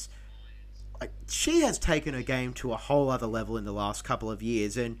Lions, she has taken her game to a whole other level in the last couple of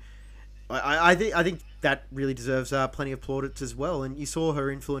years, and I think that really deserves plenty of plaudits as well. And you saw her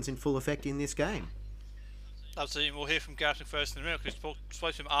influence in full effect in this game. Absolutely. We'll hear from Gareth first in a minute, because we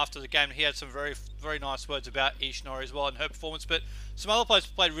spoke to him after the game, and he had some very, very nice words about Ishinoru as well and her performance. But some other players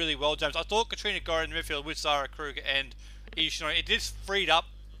played really well, James. I thought Katrina Gorry in the midfield with Zara Kruger and Ishinoru, it did freed up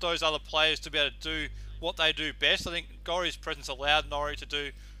those other players to be able to do what they do best. I think Gorry's presence allowed Norrie to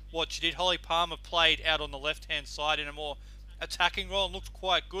do what she did. Holly Palmer played out on the left-hand side in a more attacking role and looked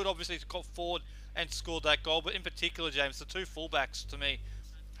quite good. Obviously, she got forward and scored that goal. But in particular, James, the 2 fullbacks, to me,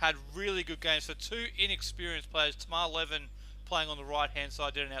 had really good games. For 2 inexperienced players, Tamar Levin playing on the right-hand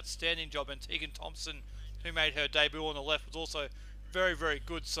side did an outstanding job, and Tegan Thompson, who made her debut on the left, was also very, very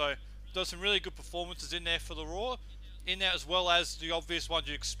good. So there were some really good performances in there for the Raw. In there, as well as the obvious ones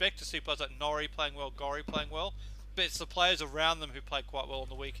you expect to see, players like Norrie playing well, Gorry playing well. But it's the players around them who played quite well on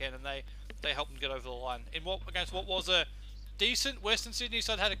the weekend, and they helped them get over the line. Against what was a decent Western Sydney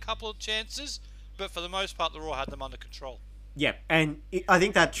side, had a couple of chances, but for the most part, the Raw had them under control. Yeah, and I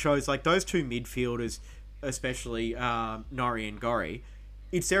think that shows, like, those 2 midfielders, especially Norrie and Gorry,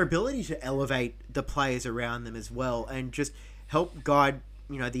 it's their ability to elevate the players around them as well and just help guide,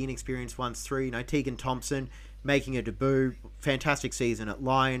 the inexperienced ones through. Tegan Thompson making a debut, fantastic season at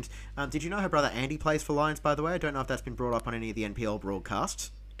Lions. Did you know her brother Andy plays for Lions, by the way? I don't know if that's been brought up on any of the NPL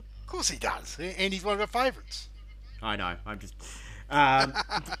broadcasts. Of course he does. Andy's one of our favourites. I know. I'm just...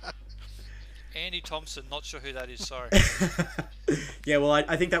 Andy Thompson, not sure who that is, sorry. Yeah, well,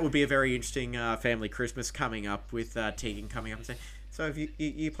 I think that would be a very interesting family Christmas coming up with Tegan coming up and saying, so have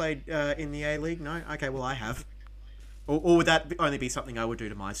you played in the A-League? No? Okay, well, I have. Or would that only be something I would do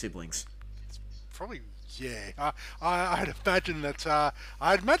to my siblings? Probably, yeah. I'd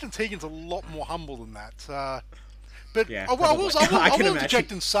imagine Tegan's a lot more humble than that. But yeah, I will interject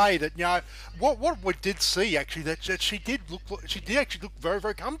imagine. and say that what we did see actually that she did actually look very,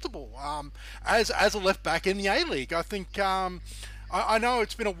 very comfortable as a left back in the A-League. I think I know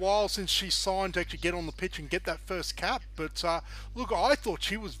it's been a while since she signed to actually get on the pitch and get that first cap, but look, I thought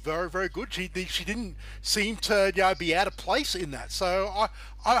she was very, very good. She didn't seem to be out of place in that. So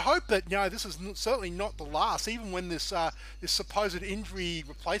I hope that this is certainly not the last, even when this supposed injury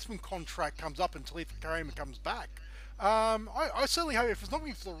replacement contract comes up and Talitha Karima comes back. I certainly hope, if it's not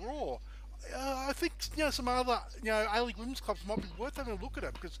going to be Florore, I think some other A-League women's clubs might be worth having a look at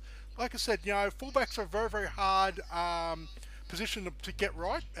it, because, like I said, fullbacks are a very, very hard position to get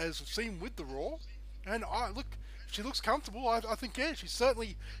right, as we've seen with the Raw. And she looks comfortable. I think she's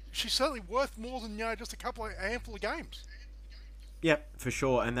certainly worth more than just a handful of games. Yep, for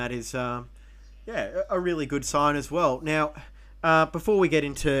sure, and that is a really good sign as well. Now, before we get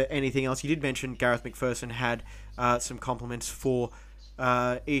into anything else, you did mention Gareth McPherson had some compliments for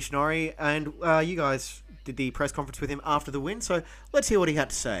Ishinori, and you guys did the press conference with him after the win, so let's hear what he had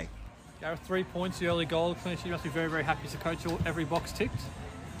to say. Gareth, 3 points, the early goal. Clinton, you must be very, very happy as a coach. Every box ticked.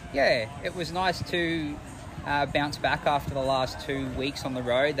 Yeah, it was nice to bounce back after the last 2 weeks on the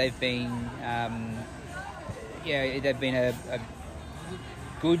road. They've been, they've been a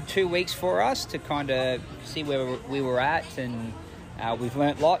good 2 weeks for us to kind of see where we were at, and we've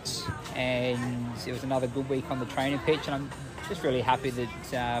learnt lots. And it was another good week on the training pitch, and I'm just really happy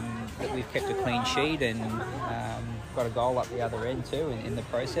that we've kept a clean sheet and got a goal up the other end too in the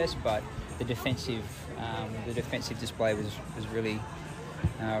process. But the defensive display was really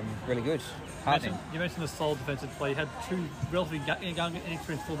really good. You mentioned the solid defensive play. You had two relatively young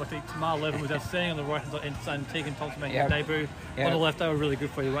inexperienced fullbacks. Tamar Levin was outstanding on the right hand side, and Tegan Thompson making a debut on the left. They were really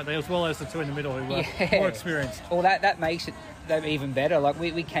good for you, right? As well as the two in the middle who were more experienced. Well, that makes it even better. Like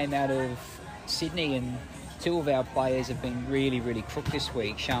we came out of Sydney and two of our players have been really, really crook this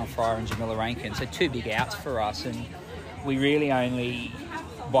week, Sian Fryer and Jamila Rankin. So 2 big outs for us, and we really only,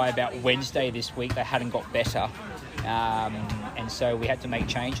 by about Wednesday this week, they hadn't got better. And so we had to make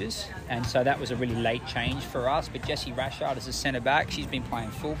changes, and so that was a really late change for us. But Jessie Rashard is a centre-back. She's been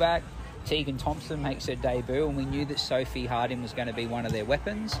playing full-back. Tegan Thompson makes her debut, and we knew that Sophie Harding was going to be one of their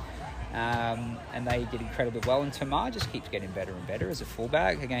weapons. And they did incredibly well, and Tamar just keeps getting better and better as a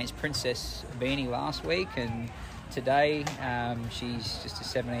fullback against Princess Beanie last week, and today she's just a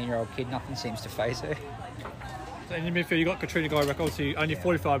 17-year-old kid. Nothing seems to faze her. So in the midfield, you got Katrina Guyrock, obviously only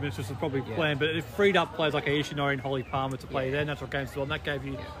 45 minutes, which was probably planned, but it freed up players like Aisha Norrie and Holly Palmer to play their natural games as well, and that gave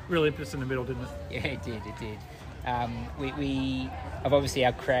you real impetus in the middle, didn't it? Yeah, it did. We have obviously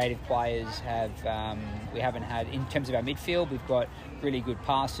our creative players we haven't had, in terms of our midfield, we've got really good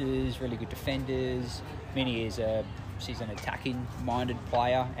passers, really good defenders. Minnie she's an attacking minded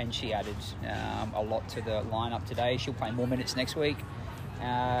player, and she added a lot to the lineup today. She'll play more minutes next week,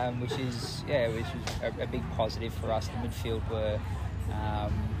 which is a big positive for us. The midfield were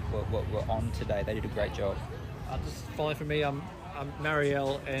on today. They did a great job. Just finally for me,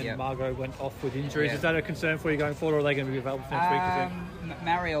 Marielle and Margot went off with injuries. Is that a concern for you going forward, or are they going to be available for next week?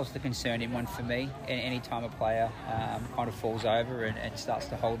 Marielle's the concerning one for me. Any time a player kind of falls over and starts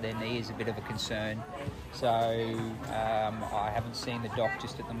to hold their knee is a bit of a concern. So I haven't seen the doc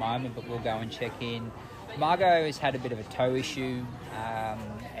just at the moment, but we'll go and check in. Margot has had a bit of a toe issue,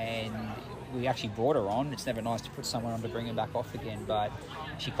 and we actually brought her on. It's never nice to put someone on to bring her back off again, but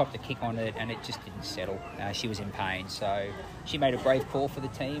she copped a kick on it and it just didn't settle. She was in pain, so she made a brave call for the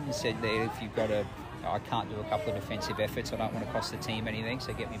team and said that if you've got I can't do a couple of defensive efforts, I don't want to cost the team anything,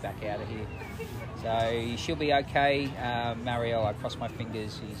 so get me back out of here. So she'll be okay. Marielle, I cross my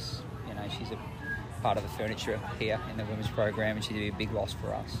fingers. She's a part of the furniture here in the women's program, and she'd be a big loss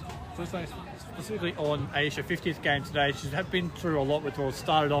for us. So specifically on Aisha, 50th game today, she's been through a lot with her.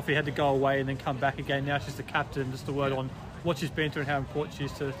 Started off, he had to go away and then come back again. Now she's the captain. Just a word on what she's been through and how important she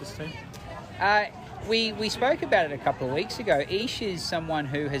is to this team. We spoke about it a couple of weeks ago. Ish is someone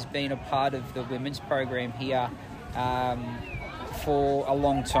who has been a part of the women's program here for a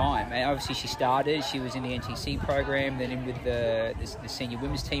long time. And obviously she was in the NTC program, then in with the senior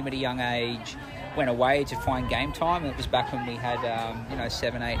women's team at a young age, went away to find game time. It was back when we had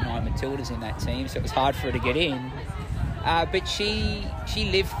 7, 8, 9 Matildas in that team, so it was hard for her to get in. But she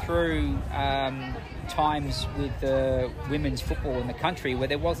lived through times with the women's football in the country where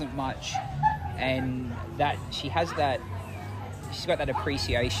there wasn't much, and that she's got that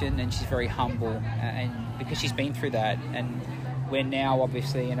appreciation, and she's very humble, and because she's been through that. And we're now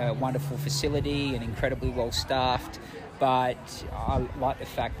obviously in a wonderful facility and incredibly well staffed, but I like the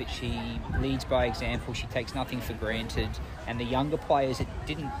fact that she leads by example. She takes nothing for granted, and the younger players that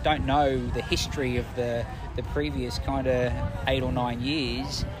don't know the history of the previous kind of 8 or 9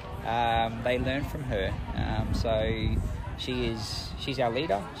 years, they learn from her. So she's our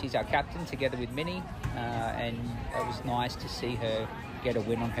leader, she's our captain together with Minnie, and it was nice to see her get a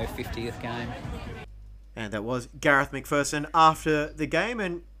win on her 50th game. And that was Gareth McPherson after the game,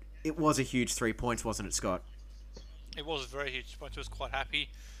 and it was a huge 3 points, wasn't it, Scott? It was a very huge point. I was quite happy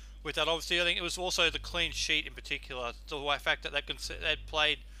with that. Obviously, I think it was also the clean sheet in particular. The fact that they'd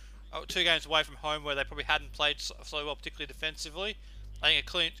played 2 games away from home where they probably hadn't played so well, particularly defensively. I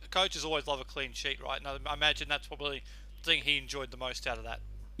think coaches always love a clean sheet, right? And I imagine that's probably the thing he enjoyed the most out of that.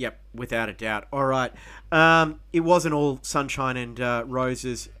 Yep, without a doubt. All right. It wasn't all sunshine and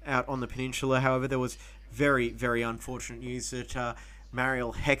roses out on the peninsula. However, there was very, very unfortunate news that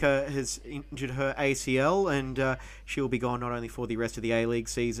Mariel Hecker has injured her ACL, and she'll be gone not only for the rest of the A-League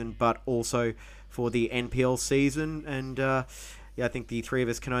season, but also for the NPL season. And yeah, I think the three of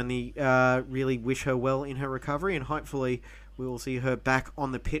us can only really wish her well in her recovery, and hopefully we will see her back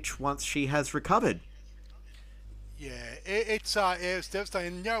on the pitch once she has recovered. Yeah, it's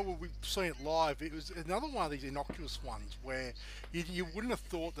devastating. And, we've seen it live. It was another one of these innocuous ones where you wouldn't have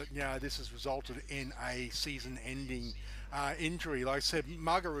thought that, this has resulted in a season-ending injury. Like I said,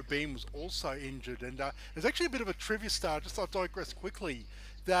 Margot Rabin was also injured, and there's actually a bit of a trivia star. Just I'll digress quickly.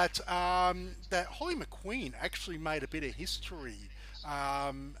 That Holly McQueen actually made a bit of history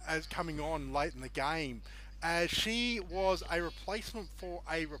as coming on late in the game, as she was a replacement for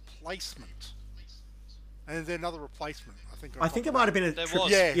a replacement. And then another replacement, I think it might have been a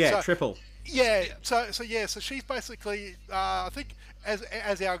triple. Triple. Yeah, so she's basically, I think, as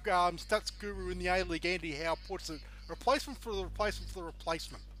our stats guru in the A-League, Andy Howe, puts it, replacement for the replacement for the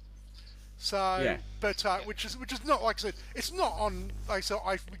replacement. So, yeah. But which is not, like I said, it's not on. Like I said,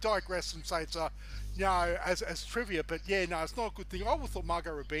 we digress and say it's as trivia, but yeah, no, it's not a good thing. I would have thought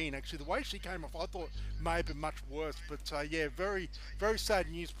Margot Rabin, actually, the way she came off, I thought may have been much worse. But yeah, very, very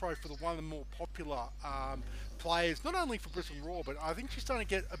sad news, probably for one of the more popular players, not only for Brisbane Roar, but I think she's starting to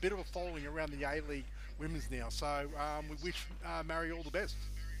get a bit of a following around the A-League women's now. So we wish Mary all the best.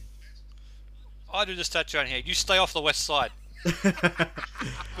 I do the statue on here. You stay off the west side.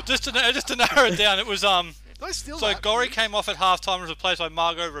 But just to narrow it down, it was so Gorry came off at halftime and was replaced by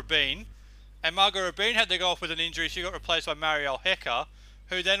Margot Rabin, and Margot Rabin had to go off with an injury. She got replaced by Mariel Hecker,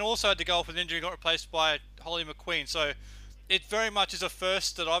 who then also had to go off with an injury and got replaced by Holly McQueen. So it very much is a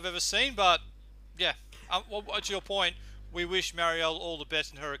first that I've ever seen. But yeah, to your point, we wish Mariel all the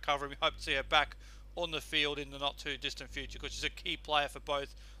best in her recovery. We hope to see her back on the field in the not too distant future, because she's a key player for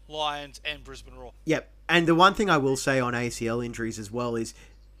both Lions and Brisbane Roar. Yep. And the one thing I will say on ACL injuries as well is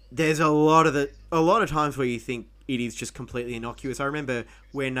there's a lot of times where you think it is just completely innocuous. I remember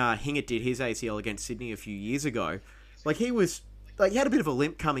when Hingett did his ACL against Sydney a few years ago. Like, he had a bit of a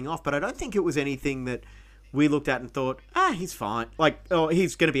limp coming off, but I don't think it was anything that we looked at and thought, he's fine.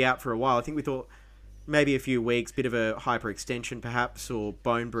 He's going to be out for a while. I think we thought maybe a few weeks, bit of a hyperextension perhaps, or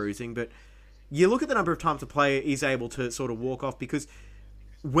bone bruising. But you look at the number of times a player is able to sort of walk off, because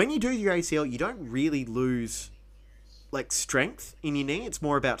when you do your ACL, you don't really lose strength in your knee. It's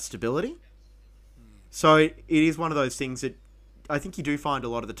more about stability. So it is one of those things that I think you do find a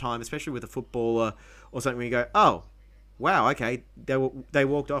lot of the time, especially with a footballer or something, where you go, oh, wow, okay, they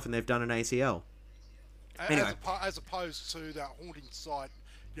walked off and they've done an ACL. Anyway. As opposed to that haunting sight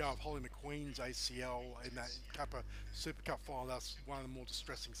of Holly McQueen's ACL in that Super Cup final. That's one of the more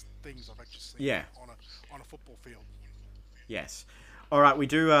distressing things I've actually seen on a football field. Yes. All right, we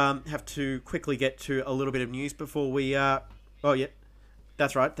do have to quickly get to a little bit of news before we... oh, yeah.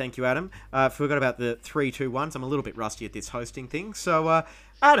 That's right. Thank you, Adam. Forgot about the 3-2-1s. I'm a little bit rusty at this hosting thing. So,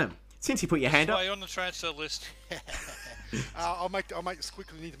 Adam, since you put your hand up... You're on the transfer list. I'll make this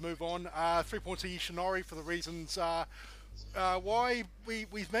quickly. We need to move on. 3 points to Ishinori for the reasons why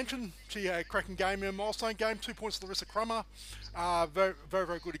we've mentioned. She had a cracking game in a milestone game. 2 points to Larissa Crummer. Very, very,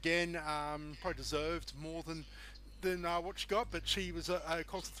 very good again. Probably deserved more than what she got, but she was a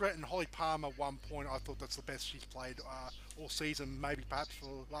constant threat. And Holly Palmer, 1 point. I thought that's the best she's played all season, maybe perhaps for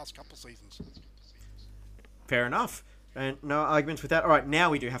the last couple of seasons. Fair enough. And no arguments with that. All right, now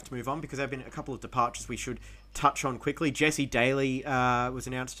we do have to move on because there have been a couple of departures we should touch on quickly. Jesse Daly was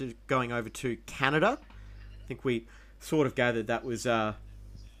announced to going over to Canada. I think we sort of gathered that was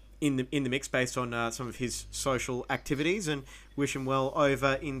in the mix based on some of his social activities, and wish him well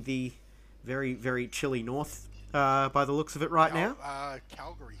over in the very, very chilly north by the looks of it right now.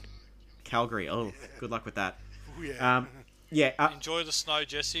 Calgary. Oh, yeah. Good luck with that. Oh, yeah. Enjoy the snow,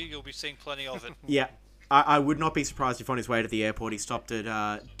 Jesse. You'll be seeing plenty of it. Yeah. I would not be surprised if on his way to the airport he stopped at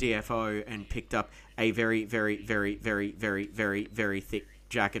DFO and picked up a very, very, very, very, very, very, very thick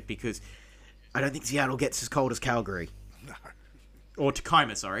jacket, because I don't think Seattle gets as cold as Calgary. No. Or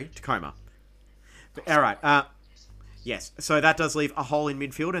Tacoma, sorry. Tacoma. But, all right. Yes. So that does leave a hole in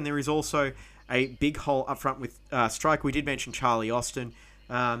midfield, and there is also a big hole up front with Strike. We did mention Charlie Austin,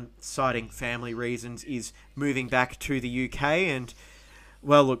 citing family reasons, is moving back to the UK. And,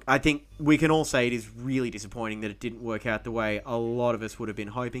 well, look, I think we can all say it is really disappointing that it didn't work out the way a lot of us would have been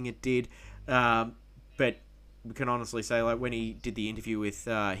hoping it did. But we can honestly say, like, when he did the interview with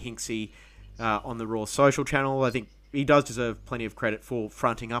Hinksey on the Raw social channel, I think he does deserve plenty of credit for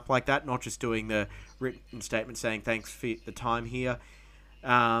fronting up like that, not just doing the written statement saying thanks for the time here.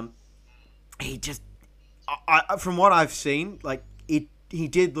 He just, from what I've seen, like, he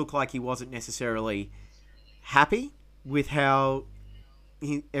did look like he wasn't necessarily happy with how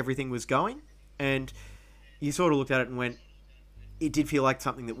everything was going, and you sort of looked at it and went, it did feel like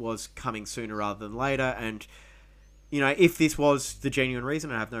something that was coming sooner rather than later. And, you know, if this was the genuine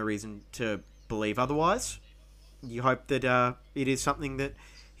reason, I have no reason to believe otherwise. You hope that it is something that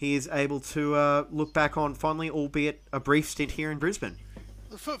he is able to look back on fondly, albeit a brief stint here in Brisbane.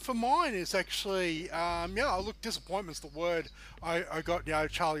 For mine, it's actually, look, disappointment's the word. I got,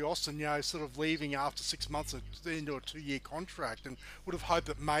 Charlie Austin, sort of leaving after 6 months into a 2-year contract, and would have hoped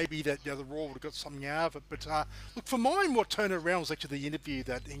that maybe that, the Raw would have got something out of it. But, look, for mine, what turned it around was actually the interview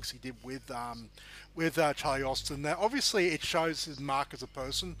that Inksy did with Charlie Austin. Now, obviously, it shows his mark as a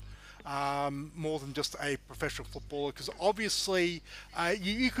person. More than just a professional footballer, because obviously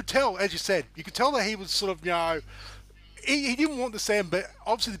you could tell, as you said, that he was sort of, he didn't want the Sam, but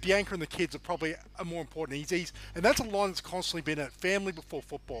obviously the Bianca and the kids are probably more important. And that's a line that's constantly been at family before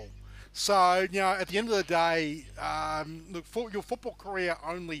football. So, at the end of the day, look, your football career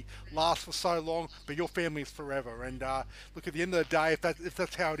only lasts for so long, but your family is forever. And look, at the end of the day, if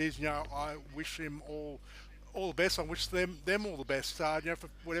that's how it is, I wish him all the best. I wish them all the best, for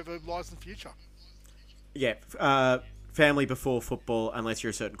whatever lies in the future. Yeah, family before football, unless you're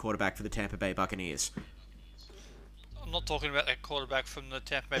a certain quarterback for the Tampa Bay Buccaneers. I'm not talking about that quarterback from the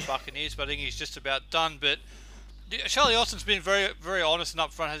Tampa Bay Buccaneers, but I think he's just about done. But Charlie Austin's been very, very honest and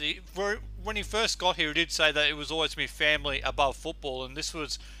upfront. When he first got here, he did say that it was always going to be family above football, and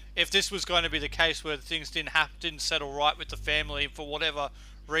if this was going to be the case where things didn't settle right with the family for whatever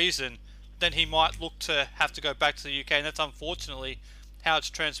reason, then he might look to have to go back to the UK, and that's unfortunately how it's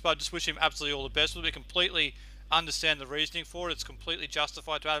transpired. Just wish him absolutely all the best. We completely understand the reasoning for it. It's completely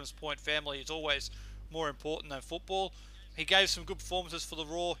justified. To Adam's point, family is always more important than football. He gave some good performances for the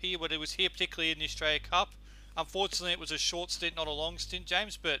Raw here when he was here, particularly in the Australia Cup. Unfortunately, it was a short stint, not a long stint,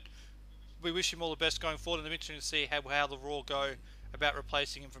 James, but we wish him all the best going forward, and I'm interested to see how the Raw go about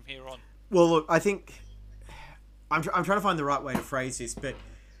replacing him from here on. Well, look, I think I'm trying to find the right way to phrase this, but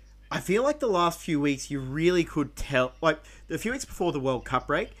I feel like the last few weeks you really could tell, like the few weeks before the World Cup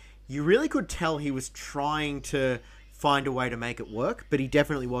break, you really could tell he was trying to find a way to make it work, but he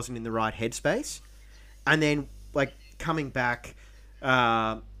definitely wasn't in the right headspace. And then, like, coming back,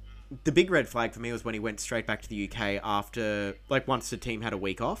 the big red flag for me was when he went straight back to the UK after, like, once the team had a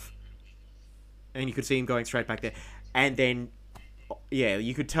week off. And you could see him going straight back there. And then, yeah,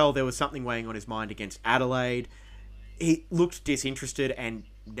 you could tell there was something weighing on his mind against Adelaide. He looked disinterested, and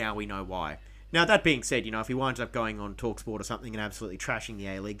now we know why. Now, that being said, if he winds up going on TalkSport or something and absolutely trashing the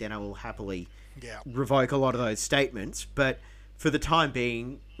A-League, then I will happily revoke a lot of those statements. But for the time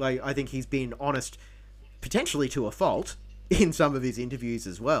being, like, I think he's been honest, potentially to a fault, in some of his interviews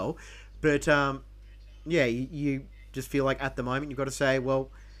as well. But, you just feel like at the moment you've got to say, well,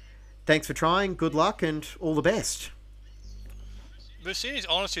 thanks for trying, good luck, and all the best. But seeing his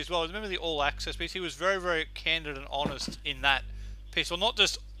honesty as well, remember the All Access piece, he was very, very candid and honest in that piece. Well, not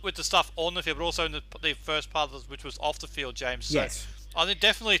just with the stuff on the field, but also in the first part of it, which was off the field, James. So yes. I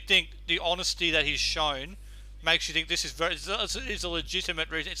definitely think the honesty that he's shown makes you think this is a legitimate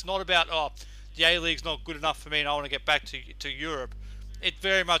reason. It's not about, the A-League's not good enough for me and I want to get back to Europe. It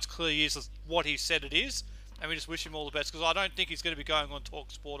very much clearly is what he said it is, and we just wish him all the best, because I don't think he's going to be going on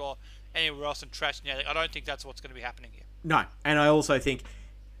TalkSport or anywhere else and trashing the A-League. I don't think that's what's going to be happening here. No, and I also think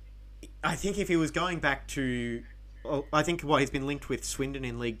if he was going back to, I think he's been linked with Swindon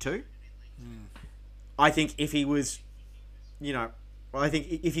in League 2. I think if he was, I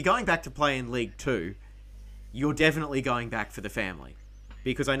think if you're going back to play in League 2, you're definitely going back for the family.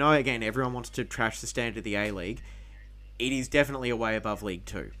 Because I know, again, everyone wants to trash the standard of the A-League. It is definitely a way above League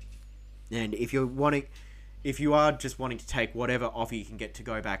 2. And if you are just wanting to take whatever offer you can get to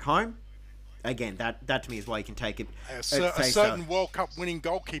go back home, again, that to me is why you can take it. A certain World Cup winning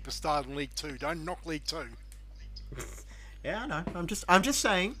goalkeeper started in League 2. Don't knock League 2. Yeah, I know. I'm just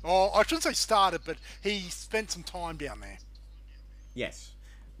saying. Oh, I shouldn't say started, but he spent some time down there. Yes.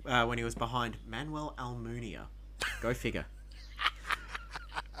 When he was behind Manuel Almunia. Go figure.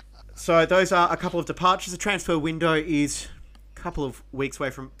 So those are a couple of departures. The transfer window is couple of weeks away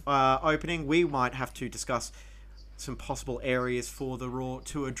from opening, we might have to discuss some possible areas for the Raw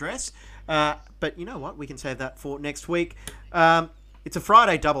to address. But you know what? We can save that for next week. It's a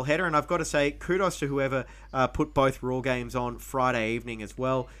Friday doubleheader, and I've got to say kudos to whoever put both Raw games on Friday evening as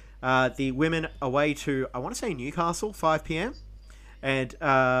well. The women away to, I want to say, Newcastle, 5 p.m. And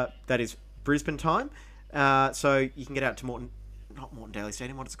that is Brisbane time. So you can get out to not Moreton Daily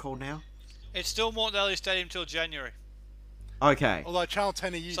Stadium, what is it called now? It's still Moreton Daily Stadium till January. Okay. Although Channel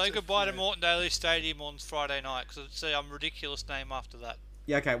 10 are used Say goodbye to Moreton Daily Stadium on Friday night, because it's a ridiculous name after that.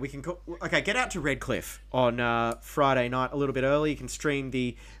 Yeah, okay, we can get out to Redcliffe on Friday night a little bit early. You can stream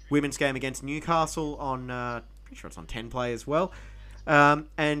the women's game against Newcastle on, pretty sure it's on 10 Play as well. And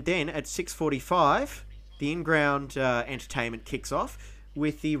then at 6:45, the in-ground entertainment kicks off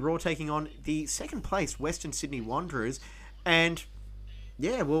with the Raw taking on the second place Western Sydney Wanderers. And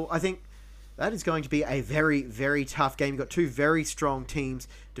yeah, well, I think that is going to be a very, very tough game. You've got two very strong teams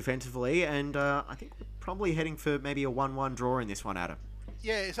defensively, and I think we're probably heading for maybe a 1-1 draw in this one, Adam.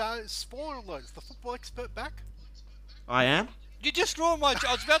 Yeah, spoiler alert, is the football expert back? I am? You just ruined my...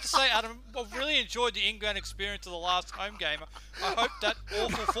 I was about to say, Adam, I've really enjoyed the in-ground experience of the last home game. I hope that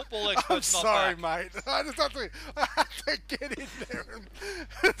awful football expert's not sorry, back. mate. I have to get in there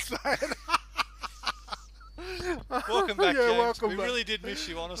and say it. Welcome back, Yeah, James. welcome We back. really did miss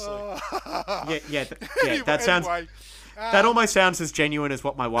you, honestly. That sounds... Anyway, that almost sounds as genuine as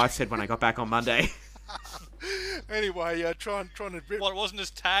what my wife said when I got back on Monday. anyway, trying to... What, it wasn't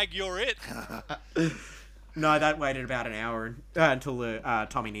just tag, you're it? No, that waited about an hour until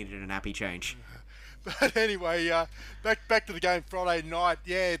Tommy needed a nappy change. But anyway, back to the game Friday night.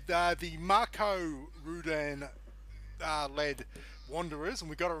 Yeah, the Marco Rudan led Wanderers, and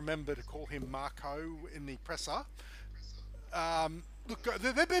we've got to remember to call him Marco in the presser. Look,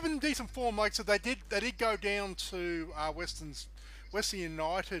 they've been in decent form. Like so, they did go down to Western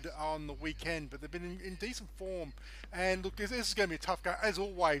United on the weekend, but they've been in decent form. And look, this is going to be a tough game as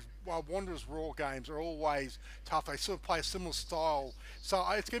always. Wanderers Raw games are always tough. They sort of play a similar style, so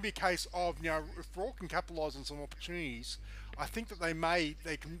it's going to be a case of if Raw can capitalise on some opportunities, I think that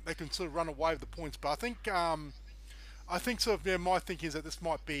they can sort of run away with the points. But I think sort of my thinking is that this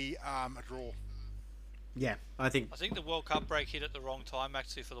might be a draw. Yeah, I think the World Cup break hit at the wrong time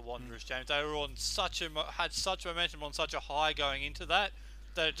actually for the Wanderers, James. They were on had such momentum on such a high going into that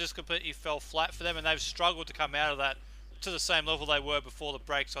it just completely fell flat for them, and they've struggled to come out of that to the same level they were before the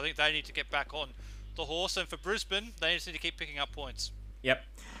break. So I think they need to get back on the horse, and for Brisbane, they just need to keep picking up points. Yep.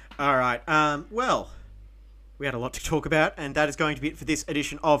 All right. Well, we had a lot to talk about, and that is going to be it for this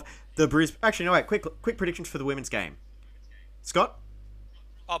edition of the Brisbane. Actually, no, wait. Quick predictions for the women's game. Scott?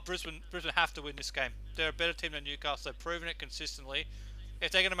 Oh, Brisbane have to win this game. They're a better team than Newcastle. They've proven it consistently.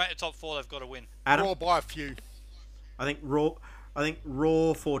 If they're going to make the top four, they've got to win. Adam? Raw by a few. I think Raw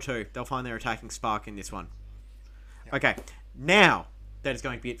 4-2. They'll find their attacking spark in this one. Yep. Okay. Now, that is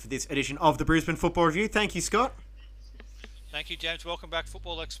going to be it for this edition of the Brisbane Football Review. Thank you, Scott. Thank you, James. Welcome back,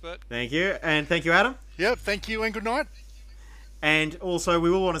 football expert. Thank you. And thank you, Adam. Yep, thank you and good night. And also, we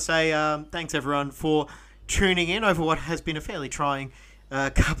will want to say thanks, everyone, for tuning in over what has been a fairly trying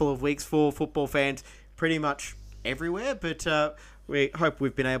couple of weeks for football fans pretty much everywhere. But we hope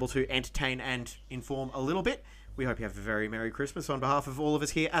we've been able to entertain and inform a little bit. We hope you have a very Merry Christmas on behalf of all of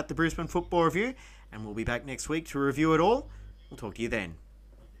us here at the Brisbane Football Review. And we'll be back next week to review it all. We'll talk to you then.